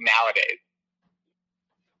also nowadays.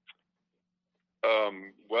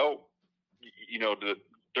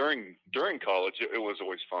 During college, it was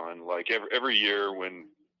always fun. Like every year when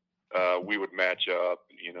we would match up,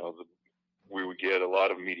 we would get a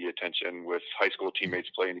lot of media attention with high school teammates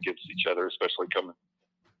playing against each other, especially coming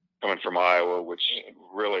from Iowa, which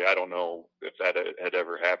really I don't know if that had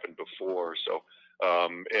ever happened before. So,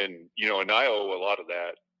 and I owe a lot of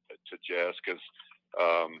that to Jess because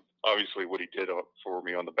obviously what he did for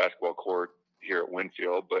me on the basketball court here at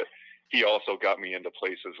Winfield, but he also got me into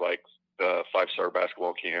places like the 5-star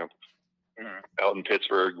basketball camp out in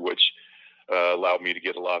Pittsburgh, which allowed me to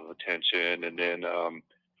get a lot of attention. And then,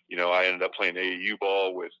 I ended up playing AAU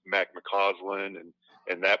ball with Mac McCausland,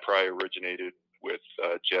 and that probably originated with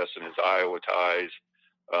Jess and his Iowa ties.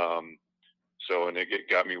 And it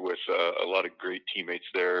got me with a lot of great teammates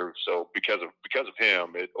there. So because of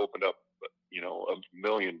him, it opened up, a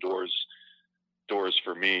million doors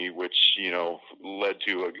for me, which, led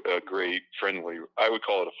to a great I would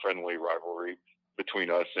call it a friendly rivalry between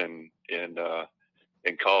us in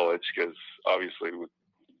college, because obviously with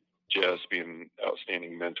Jess being an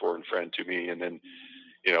outstanding mentor and friend to me, and then,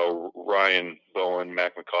 Ryan Bowen,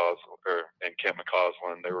 Mac McCausland, and Kent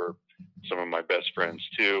McCausland, they were some of my best friends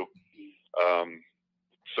too.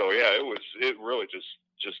 It really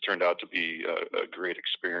just turned out to be a great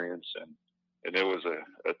experience, and it was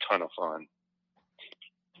a ton of fun.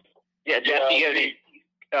 Yeah, Jeff, do you get any?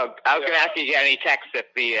 I was going to ask you, do you get any texts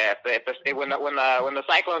when the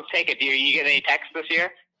Cyclones take it? Do you get any texts this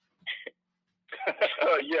year?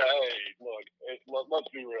 Yeah. Hey, look, let's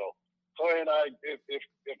be real. Clay and I,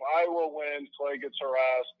 if Iowa wins, Clay gets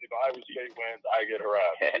harassed. If Iowa State wins, I get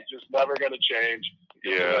harassed. It's just never going to change.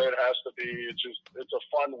 Yeah, it has to be. It's a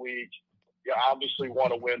fun week. You obviously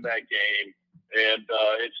want to win that game, and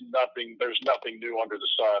it's nothing. There's nothing new under the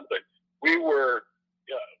sun. But we were.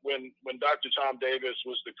 When Dr. Tom Davis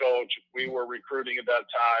was the coach, we were recruiting at that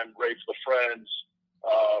time Rafe LaFrenz,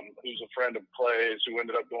 who's a friend of Clay's, who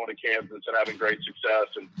ended up going to Kansas and having great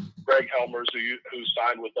success, and Greg Helmers, who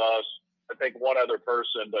signed with us. I think one other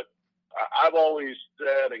person, but I've always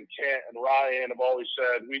said, and Kent and Ryan have always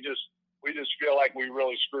said, we just feel like we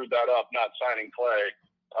really screwed that up not signing Clay.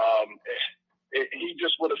 he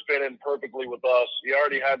just would have fit in perfectly with us. He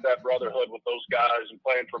already had that brotherhood with those guys and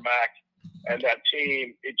playing for Mac and that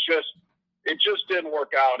team. It just didn't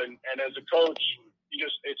work out. And as a coach,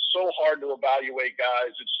 it's so hard to evaluate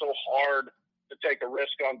guys. It's so hard to take a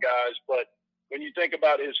risk on guys. But when you think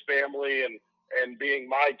about his family and being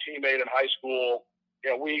my teammate in high school,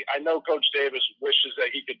 I know Coach Davis wishes that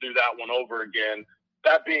he could do that one over again.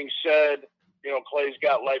 That being said, Clay's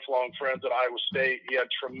got lifelong friends at Iowa State. He had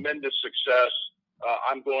tremendous success.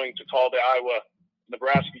 I'm going to call the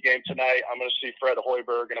Iowa-Nebraska game tonight. I'm going to see Fred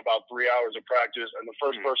Hoiberg in about 3 hours of practice. And the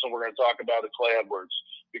first person we're going to talk about is Clay Edwards,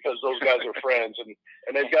 because those guys are friends. And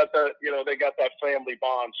they've got that, they got that family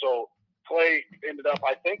bond. So Clay ended up,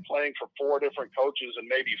 I think, playing for 4 different coaches in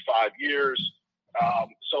maybe 5 years.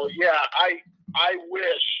 I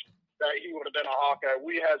wish that he would have been a Hawkeye.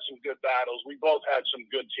 We had some good battles. We both had some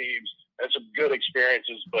good teams and some good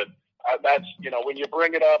experiences. But that's, when you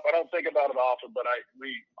bring it up, I don't think about it often, but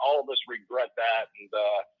all of us regret that. And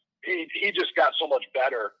he just got so much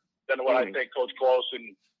better than what I think Coach Close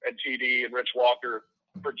and TD and Rich Walker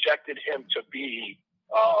projected him to be.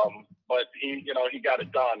 But he got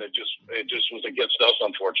it done. It just was against us,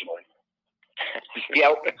 unfortunately.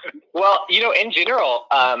 Yeah. Well, in general,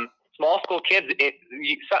 small school kids,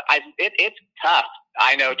 it's tough,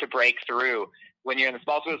 I know, to break through when you're in the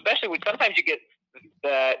small school, especially when sometimes you get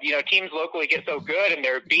the, teams locally get so good and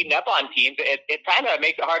they're beating up on teams. It kind of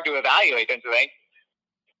makes it hard to evaluate, don't you think?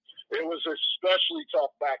 It was especially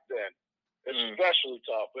tough back then. Especially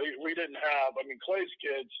tough. We didn't have, Clay's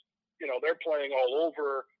kids, they're playing all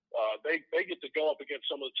over. They get to go up against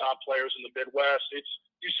some of the top players in the Midwest.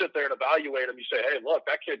 You sit there and evaluate them. You say, hey, look,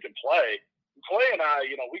 that kid can play. Clay and I,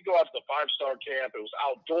 we go out to the 5-star camp. It was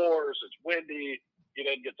outdoors. It's windy. You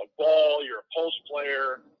didn't get the ball. You're a post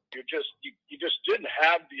player. You just didn't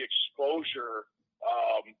have the exposure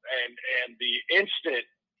and the instant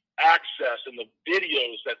access and the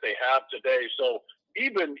videos that they have today. So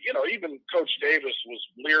even Coach Davis was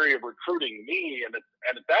leery of recruiting me. And at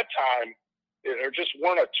that time, there just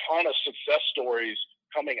weren't a ton of success stories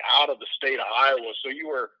coming out of the state of Iowa. So you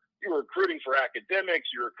were recruiting for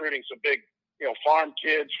academics. You're recruiting some big, farm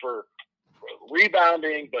kids for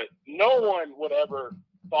rebounding, but no one would ever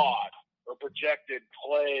thought or projected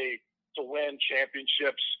Clay to win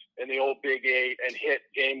championships in the old Big 8 and hit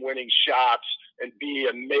game-winning shots and be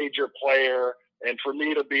a major player. And for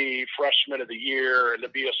me to be freshman of the year and to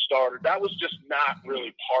be a starter, that was just not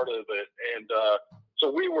really part of it. And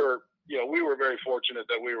so we were very fortunate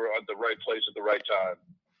that we were at the right place at the right time.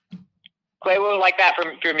 Clay, what was like that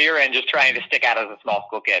from your end, just trying to stick out as a small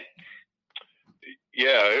school kid?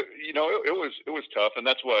 Yeah, it was tough, and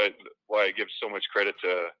that's why I give so much credit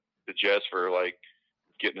to Jess for like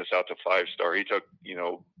getting us out to 5-star. He took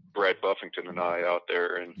Brad Buffington and I out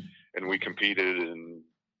there, and we competed and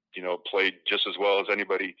played just as well as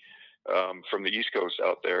anybody from the East Coast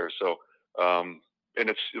out there. So and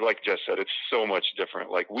it's like Jess said, it's so much different.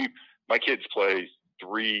 Like my kids play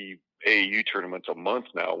 3 AAU tournaments a month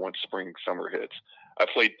now once spring summer hits. I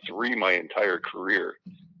played 3 my entire career.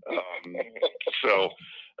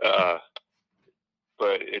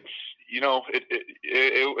 But it's,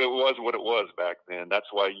 it was what it was back then.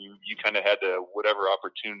 That's why you kind of had to, whatever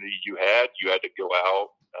opportunity you had to go out,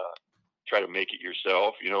 try to make it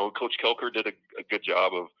yourself. Coach Kelker did a good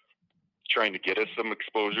job of trying to get us some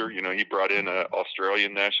exposure. He brought in an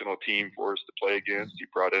Australian national team for us to play against. He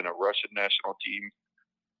brought in a Russian national team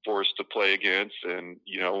for us to play against. And,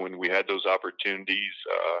 when we had those opportunities,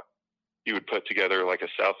 he would put together like a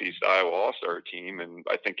Southeast Iowa All-Star team. And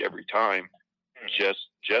I think every time Jess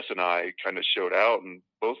and I kind of showed out in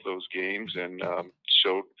both those games and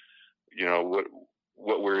showed,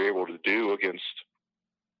 what we were able to do against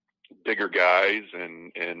bigger guys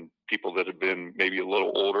and people that had been maybe a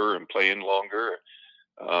little older and playing longer.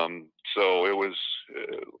 So it was,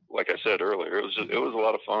 like I said earlier, it was a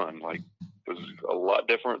lot of fun. Like, it was a lot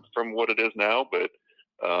different from what it is now, but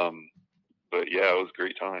yeah, it was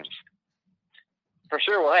great times. For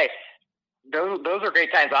sure. Well, hey, those are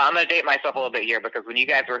great times. I'm going to date myself a little bit here, because when you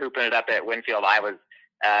guys were hooping it up at Winfield, I was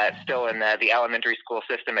still in the elementary school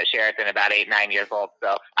system at Sheraton, about 8-9 years old.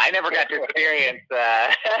 So I never got to experience.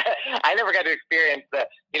 The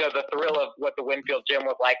thrill of what the Winfield gym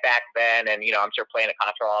was like back then, and I'm sure playing at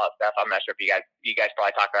Contra, all that stuff. I'm not sure if you guys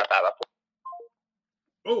probably talked about that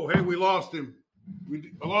before. Oh, hey, we lost him.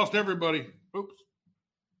 I lost everybody. Oops.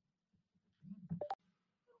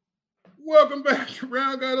 Welcome back to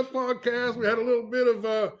Round Guy the Podcast. We had a little bit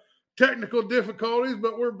of technical difficulties,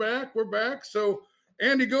 but we're back. So,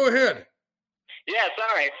 Andy, go ahead. Yeah,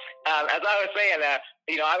 sorry. As I was saying,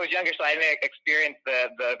 I was younger, so I didn't experience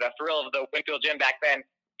the thrill of the Winfield Gym back then.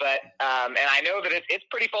 But and I know that it's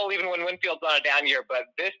pretty full even when Winfield's on a down year. But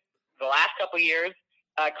the last couple of years,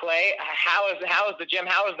 Clay, how is the gym?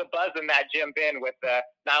 How has the buzz in that gym been with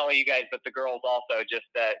not only you guys but the girls also? Just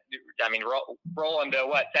rolling to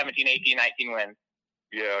what 17, 18, 19 wins.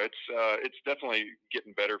 Yeah, it's definitely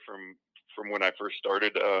getting better from when I first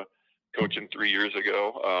started coaching 3 years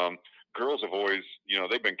ago. Girls have always,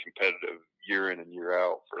 they've been competitive year in and year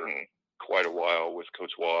out for quite a while with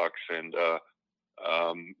Coach Walks, and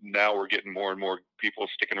now we're getting more and more people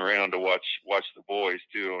sticking around to watch the boys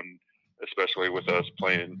too, and especially with us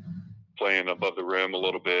playing above the rim a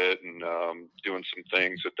little bit and doing some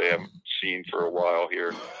things that they haven't seen for a while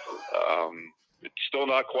here. It's still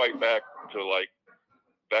not quite back to like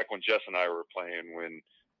back when Jess and I were playing, when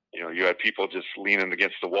you had people just leaning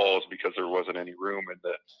against the walls because there wasn't any room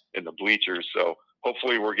in the bleachers. So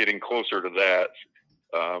hopefully we're getting closer to that.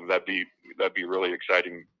 That'd be really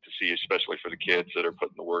exciting to see, especially for the kids that are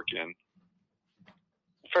putting the work in.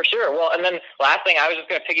 For sure. Well, and then last thing, I was just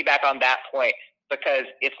going to piggyback on that point, because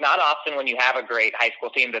it's not often when you have a great high school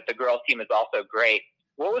team that the girls team is also great.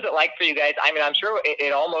 What was it like for you guys? I mean, I'm sure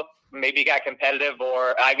it almost maybe got competitive,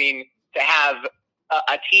 or to have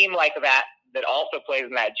a team like that also plays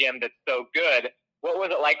in that gym that's so good. What was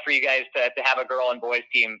it like for you guys to have a girl and boys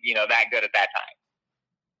team, that good at that time?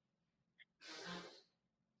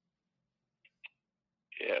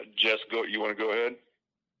 Yeah, Jess, you want to go ahead?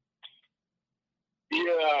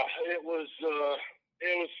 Yeah, it was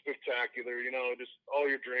spectacular. Just all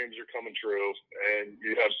your dreams are coming true, and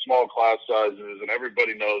you have small class sizes, and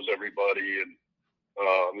everybody knows everybody, and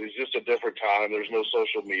it's just a different time. There's no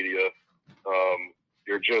social media.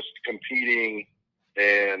 You're just competing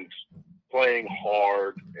and playing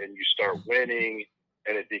hard, and you start winning,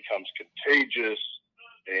 and it becomes contagious.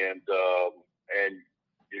 And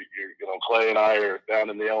Clay and I are down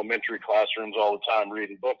in the elementary classrooms all the time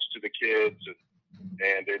reading books to the kids,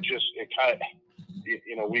 and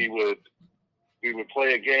we would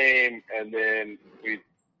play a game, and then we'd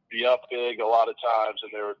be up big a lot of times,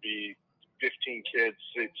 and there would be 15 kids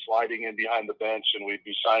sliding in behind the bench, and we'd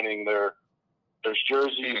be signing their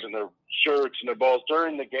jerseys and their shirts and their balls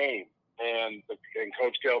during the game. And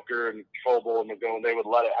Coach Kelker and Coble and McGowan, they would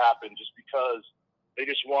let it happen just because they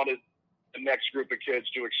just wanted the next group of kids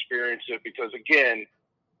to experience it, because again,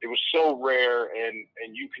 it was so rare, and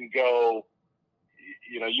you can go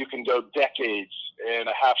decades and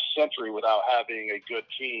a half century without having a good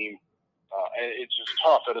team, and it's just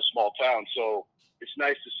tough at a small town. So it's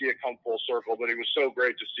nice to see it come full circle, but it was so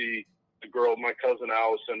great to see the girl, my cousin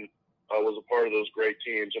Allison, was a part of those great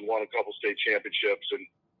teams and won a couple state championships, and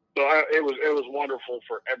so it was wonderful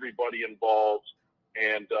for everybody involved.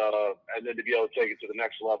 And then to be able to take it to the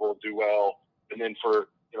next level and do well. And then for,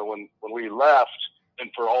 when we left, and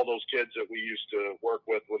for all those kids that we used to work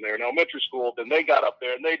with when they were in elementary school, then they got up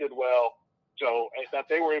there and they did well. So that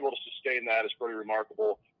they were able to sustain that is pretty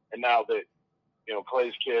remarkable. And now that,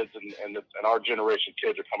 Clay's kids and our generation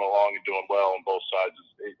kids are coming along and doing well on both sides,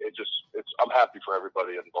 I'm happy for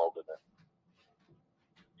everybody involved in it.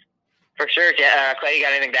 For sure. Clay, you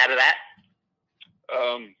got anything to add to that?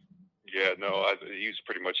 Yeah, no, he's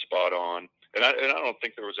pretty much spot on, and I don't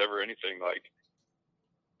think there was ever anything like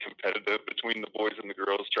competitive between the boys and the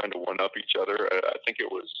girls trying to one up each other. I think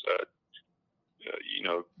it was,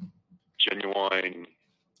 genuine,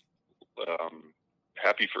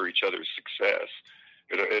 happy for each other's success.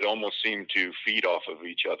 It almost seemed to feed off of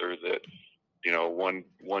each other. That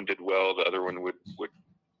one did well, the other one would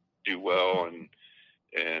do well,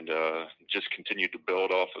 and just continued to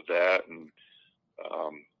build off of that.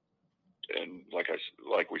 And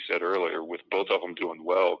like we said earlier, with both of them doing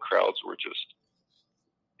well, crowds were just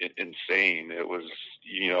insane. It was,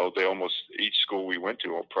 they almost, each school we went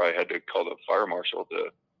to probably had to call the fire marshal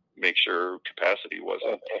to make sure capacity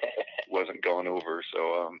wasn't going over.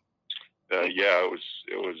 So, yeah, it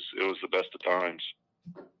was the best of times.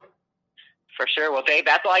 For sure. Well, Dave,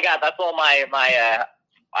 that's all I got. That's all my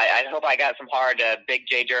I hope I got some hard Big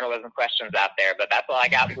J journalism questions out there, but that's all I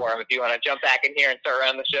got for him. If you want to jump back in here and start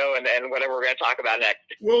running the show and whatever we're going to talk about next.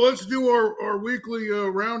 Well, let's do our weekly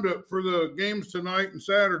roundup for the games tonight and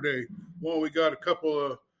Saturday. Well, we got a couple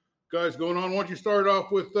of guys going on. Why don't you start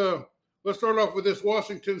off with let's start off with this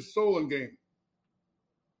Washington-Solon game.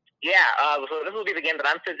 Yeah, so this will be the game that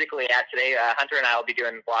I'm physically at today. Hunter and I will be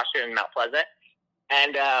doing Washington and Mount Pleasant.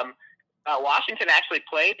 And Washington actually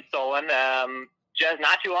played Solon just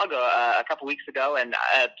not too long ago, a couple weeks ago, and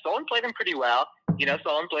Solon played them pretty well.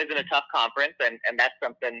 Solon plays in a tough conference, and that's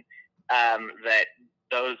something that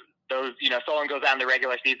those those, Solon goes out in the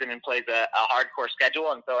regular season and plays a hardcore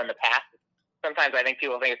schedule. And so in the past, sometimes I think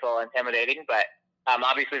people think it's a little intimidating, but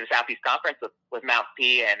obviously the Southeast Conference with Mount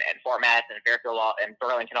P and Fort Madison and Fairfield and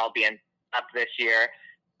Burlington all being up this year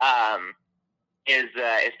is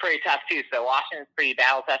pretty tough too. So Washington's pretty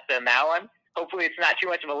battle tested in that one. Hopefully it's not too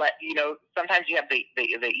much of a sometimes you have the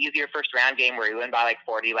easier first round game where you win by like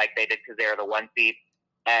 40 like they did because they were the 1 seed,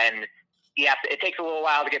 and it takes a little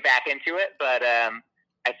while to get back into it, but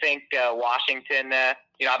I think Washington,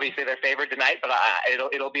 obviously they're favored tonight, but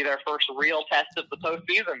it'll be their first real test of the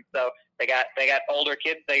postseason. So they got older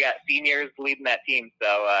kids, they got seniors leading that team.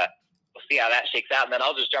 So we'll see how that shakes out. And then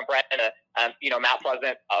I'll just jump right into, Mount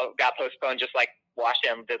Pleasant got postponed just like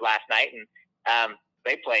Washington did last night, and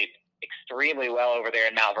they played extremely well over there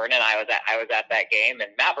in Mount Vernon. I was at that game,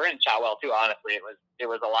 and Mount Vernon shot well too. Honestly, it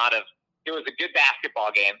was a good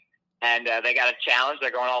basketball game. And they got a challenge. They're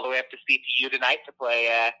going all the way up to CPU tonight to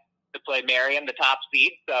play Marion, the top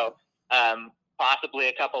seed. So possibly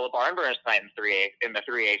a couple of barn burners tonight in the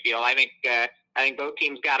 3A field. I think both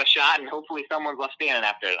teams got a shot, and hopefully someone's left standing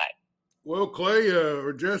after tonight. Well, Clay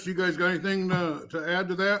or Jess, you guys got anything to add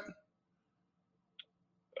to that?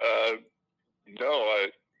 No.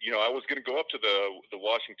 I was going to go up to the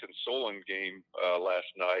Washington Solon game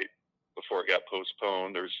last night before it got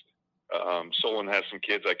postponed. Solon has some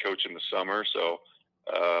kids I coach in the summer, so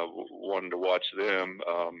wanted to watch them.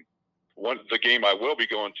 The game I will be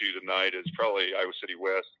going to tonight is probably Iowa City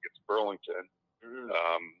West against Burlington.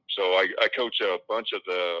 So I coach a bunch of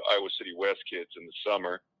the Iowa City West kids in the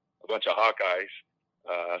summer, a bunch of Hawkeyes.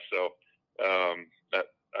 That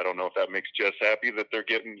I don't know if that makes Jess happy that they're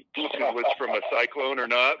getting blitz from a cyclone or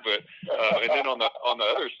not, but and then on the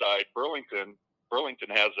other side, Burlington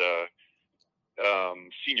has a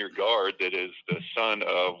senior guard that is the son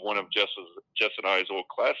of one of Jess and I's old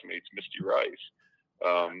classmates, Misty Rice.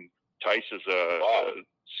 Tice is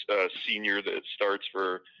a senior that starts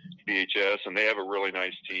for BHS, and they have a really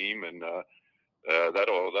nice team, and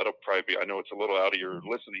that'll probably be, I know it's a little out of your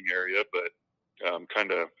listening area, but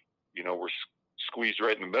kind of, we're squeezed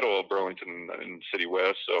right in the middle of Burlington and City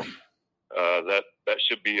West, so that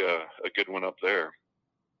should be a good one up there.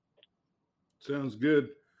 Sounds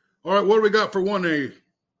good. All right, what do we got for 1A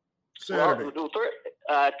Saturday? Well,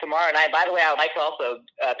 tomorrow night, by the way, I would like to also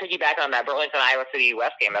piggyback on that Burlington Iowa City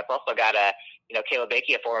West game. That's also got Caleb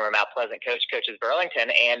Bakey, a former Mount Pleasant coach, coaches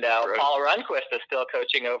Burlington, and right. Paul Runquist is still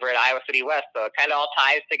coaching over at Iowa City West. So it kind of all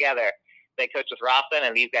ties together. They coach with Rawson,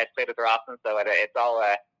 and these guys played with Rawson, so it's all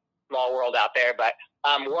a small world out there. But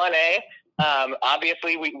 1A,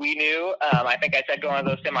 obviously we knew, I think I said going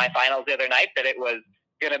to those semifinals the other night, that it was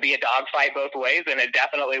going to be a dogfight both ways, and it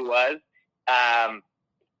definitely was.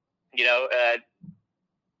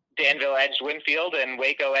 Danville edged Winfield and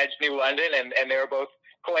Waco edged New London, and they were both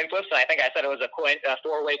coin flips. And I think I said it was a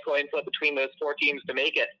four-way coin flip between those four teams to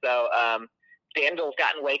make it. So Danville's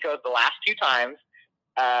gotten Waco the last two times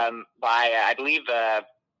by, I believe, 2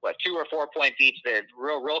 or 4 points each. They're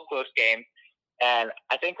real close games. And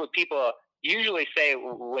I think what people usually say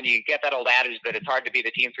when you get that old adage that it's hard to beat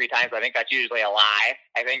a team 3 times, I think that's usually a lie.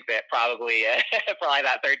 I think that probably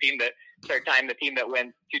that third time the team that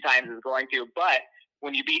wins 2 times is going to. But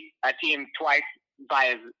when you beat a team twice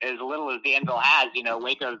by as little as Danville has,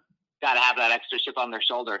 Waco's got to have that extra chip on their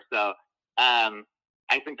shoulder. So I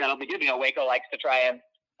think that'll be good. Waco likes to try and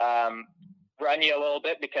run you a little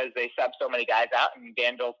bit because they sub so many guys out, and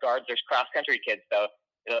Danville's guards are cross-country kids. So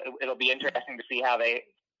it'll be interesting to see how they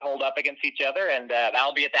hold up against each other, and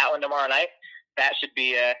I'll be at that one tomorrow night. That should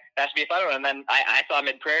be a fun one. And then I saw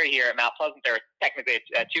Mid Prairie here at Mount Pleasant. They're technically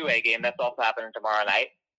a 2A game that's also happening tomorrow night,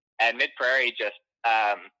 and Mid Prairie just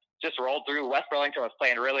rolled through. West Burlington was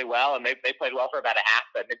playing really well, and they played well for about a half.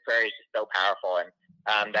 But Mid Prairie is just so powerful, and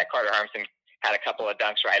that Carter Harmson had a couple of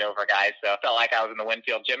dunks right over guys. So it felt like I was in the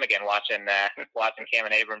Winfield gym again watching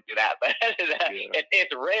Cameron Abrams do that. But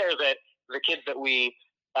it's rare that the kids that we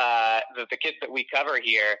cover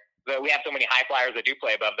here, that we have so many high flyers that do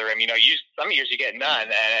play above the rim. Some years you get none,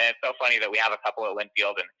 and it's so funny that we have a couple at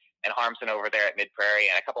Winfield and Harmson over there at Mid Prairie,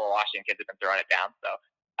 and a couple of Washington kids have been throwing it down. So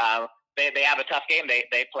they have a tough game. They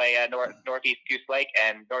play Northeast Goose Lake,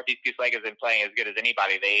 and Northeast Goose Lake has been playing as good as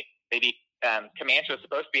anybody. They beat Comanche was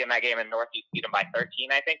supposed to be in that game, and Northeast beat them by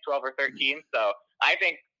 13, I think, 12 or 13. So I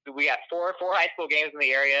think we got four high school games in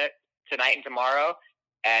the area tonight and tomorrow,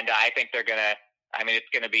 and I think they're gonna. I mean, it's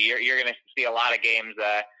going to be you're going to see a lot of games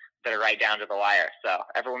that are right down to the wire. So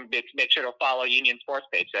everyone make sure to follow Union Sports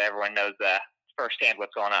page so everyone knows firsthand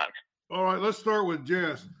what's going on. All right, let's start with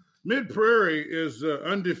Jess. Mid Prairie is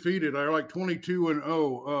undefeated. I like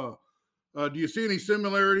 22-0. Do you see any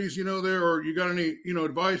similarities, there, or you got any,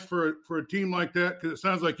 advice for a team like that? Because it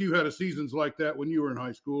sounds like you had a seasons like that when you were in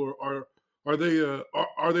high school. Or are they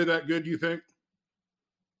are they that good? Do you think?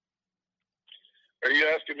 Are you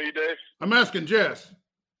asking me, Dave? I'm asking Jess.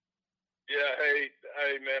 Yeah. Hey,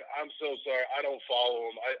 man. I'm so sorry. I don't follow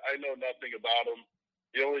them. I know nothing about them.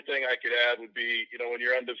 The only thing I could add would be, when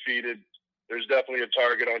you're undefeated, there's definitely a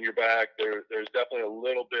target on your back. There's definitely a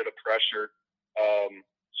little bit of pressure.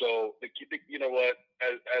 So you know what?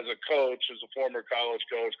 As a coach, as a former college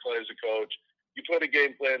coach, Clay as a coach, you put a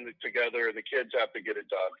game plan together, and the kids have to get it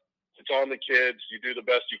done. It's on the kids. You do the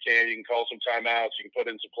best you can. You can call some timeouts. You can put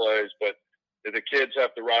in some plays, but the kids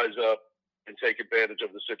have to rise up and take advantage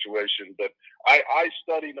of the situation. But I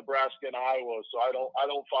study Nebraska and Iowa, so I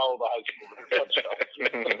don't follow the high school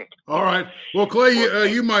very much. All right. Well, Clay,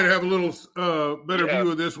 you might have a little better view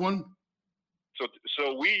of this one.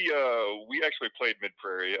 So we actually played Mid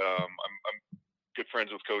Prairie. I'm good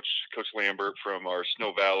friends with Coach Lambert from our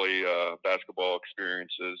Snow Valley basketball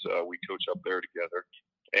experiences. We coach up there together,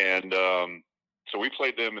 and so we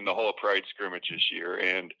played them in the Hall of Pride scrimmage this year.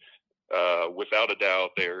 And without a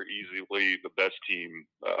doubt, they are easily the best team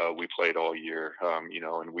we played all year.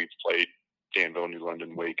 And we've played Danville, New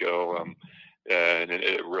London, Waco, and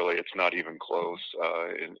it's not even close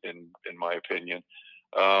in my opinion.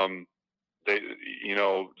 They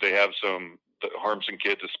have the Harmson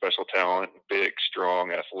kids, a special talent, big,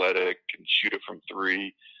 strong, athletic, can shoot it from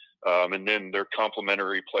three. And then their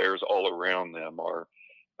complementary players all around them are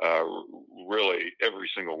really, every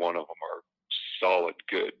single one of them are solid,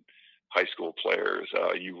 good high school players.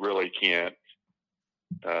 You really can't,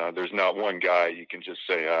 there's not one guy you can just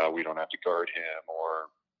say, we don't have to guard him, or,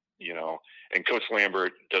 and Coach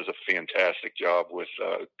Lambert does a fantastic job with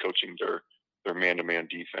coaching their man-to-man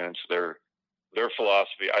defense. Their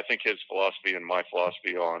philosophy, I think his philosophy and my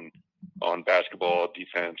philosophy on basketball,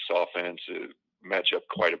 defense, offense match up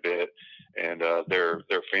quite a bit, and they're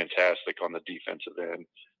fantastic on the defensive end.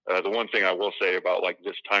 The one thing I will say about like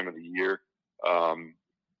this time of the year, the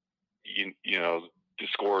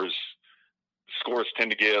scores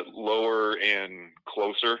tend to get lower and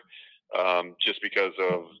closer, just because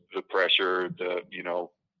of the pressure.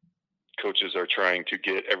 Coaches are trying to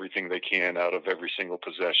get everything they can out of every single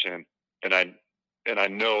possession. And I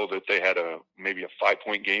know that they had maybe a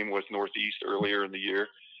 5-point game with Northeast earlier in the year.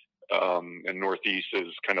 And Northeast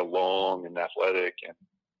is kind of long and athletic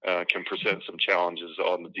and can present some challenges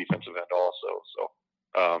on the defensive end also. So,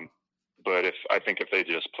 but I think if they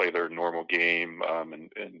just play their normal game,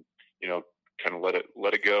 and kind of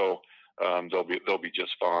let it go, they'll be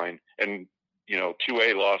just fine. And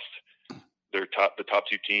 2A lost the top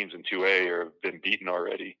two teams in 2A have been beaten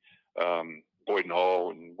already. Boyden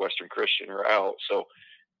Hall and Western Christian are out, so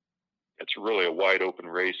it's really a wide open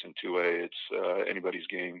race in 2A. It's anybody's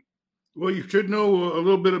game. Well, you should know a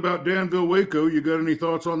little bit about Danville Waco. You got any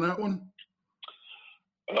thoughts on that one?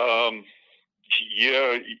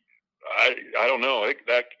 Yeah, I don't know.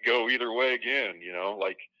 That could go either way again.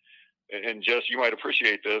 And Jess, you might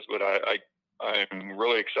appreciate this, but I'm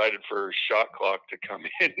really excited for Shot Clock to come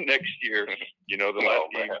in next year. The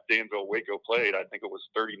last game Danville Waco played, I think it was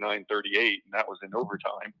 39-38, and that was in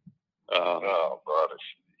overtime. Brother.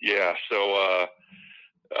 Yeah. So,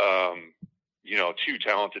 two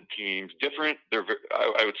talented teams, different.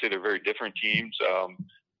 I would say they're very different teams.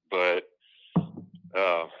 But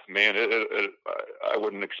man, I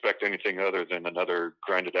wouldn't expect anything other than another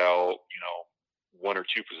grinded out, 1 or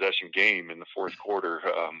 2 possession game in the fourth quarter.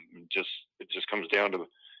 It just comes down to,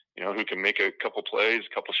 who can make a couple plays,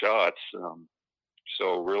 a couple shots.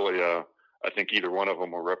 So really, I think either one of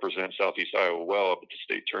them will represent Southeast Iowa well up at the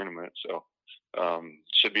state tournament. So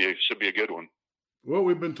should be a good one. Well,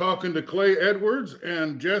 we've been talking to Clay Edwards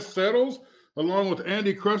and Jess Settles, along with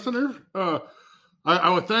Andy Krusiner. I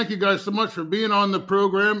would thank you guys so much for being on the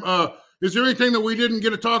program. Is there anything that we didn't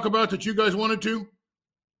get to talk about that you guys wanted to?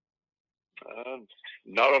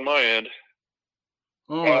 Not on my end.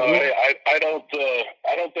 I don't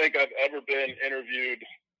think I've ever been interviewed.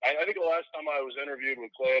 I think the last time I was interviewed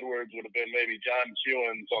with Clay Edwards would have been maybe John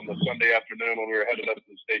Hewins on the Sunday afternoon when we were headed up to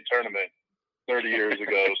the state tournament 30 years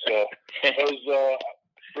ago. So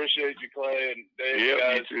appreciate you, Clay, and Dave,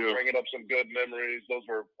 guys, bringing up some good memories. Those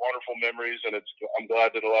were wonderful memories, and I'm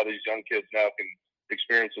glad that a lot of these young kids now can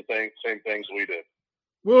experience the same things we did.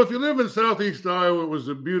 Well, if you live in Southeast Iowa, it was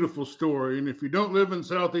a beautiful story. And if you don't live in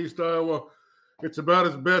Southeast Iowa, it's about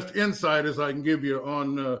as best insight as I can give you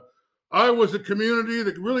on Iowa's a community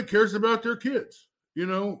that really cares about their kids.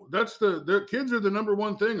 Their kids are the number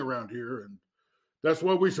one thing around here. And that's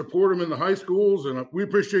why we support them in the high schools. And we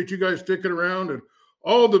appreciate you guys sticking around. And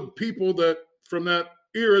all the people that from that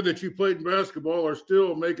era that you played in basketball are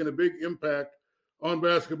still making a big impact on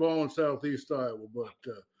basketball in Southeast Iowa. But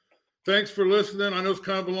thanks for listening. I know it's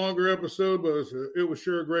kind of a longer episode, but it was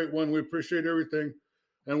sure a great one. We appreciate everything.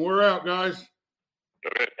 And we're out, guys.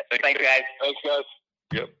 Okay. Thanks, guys. Thanks, guys.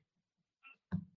 Yep.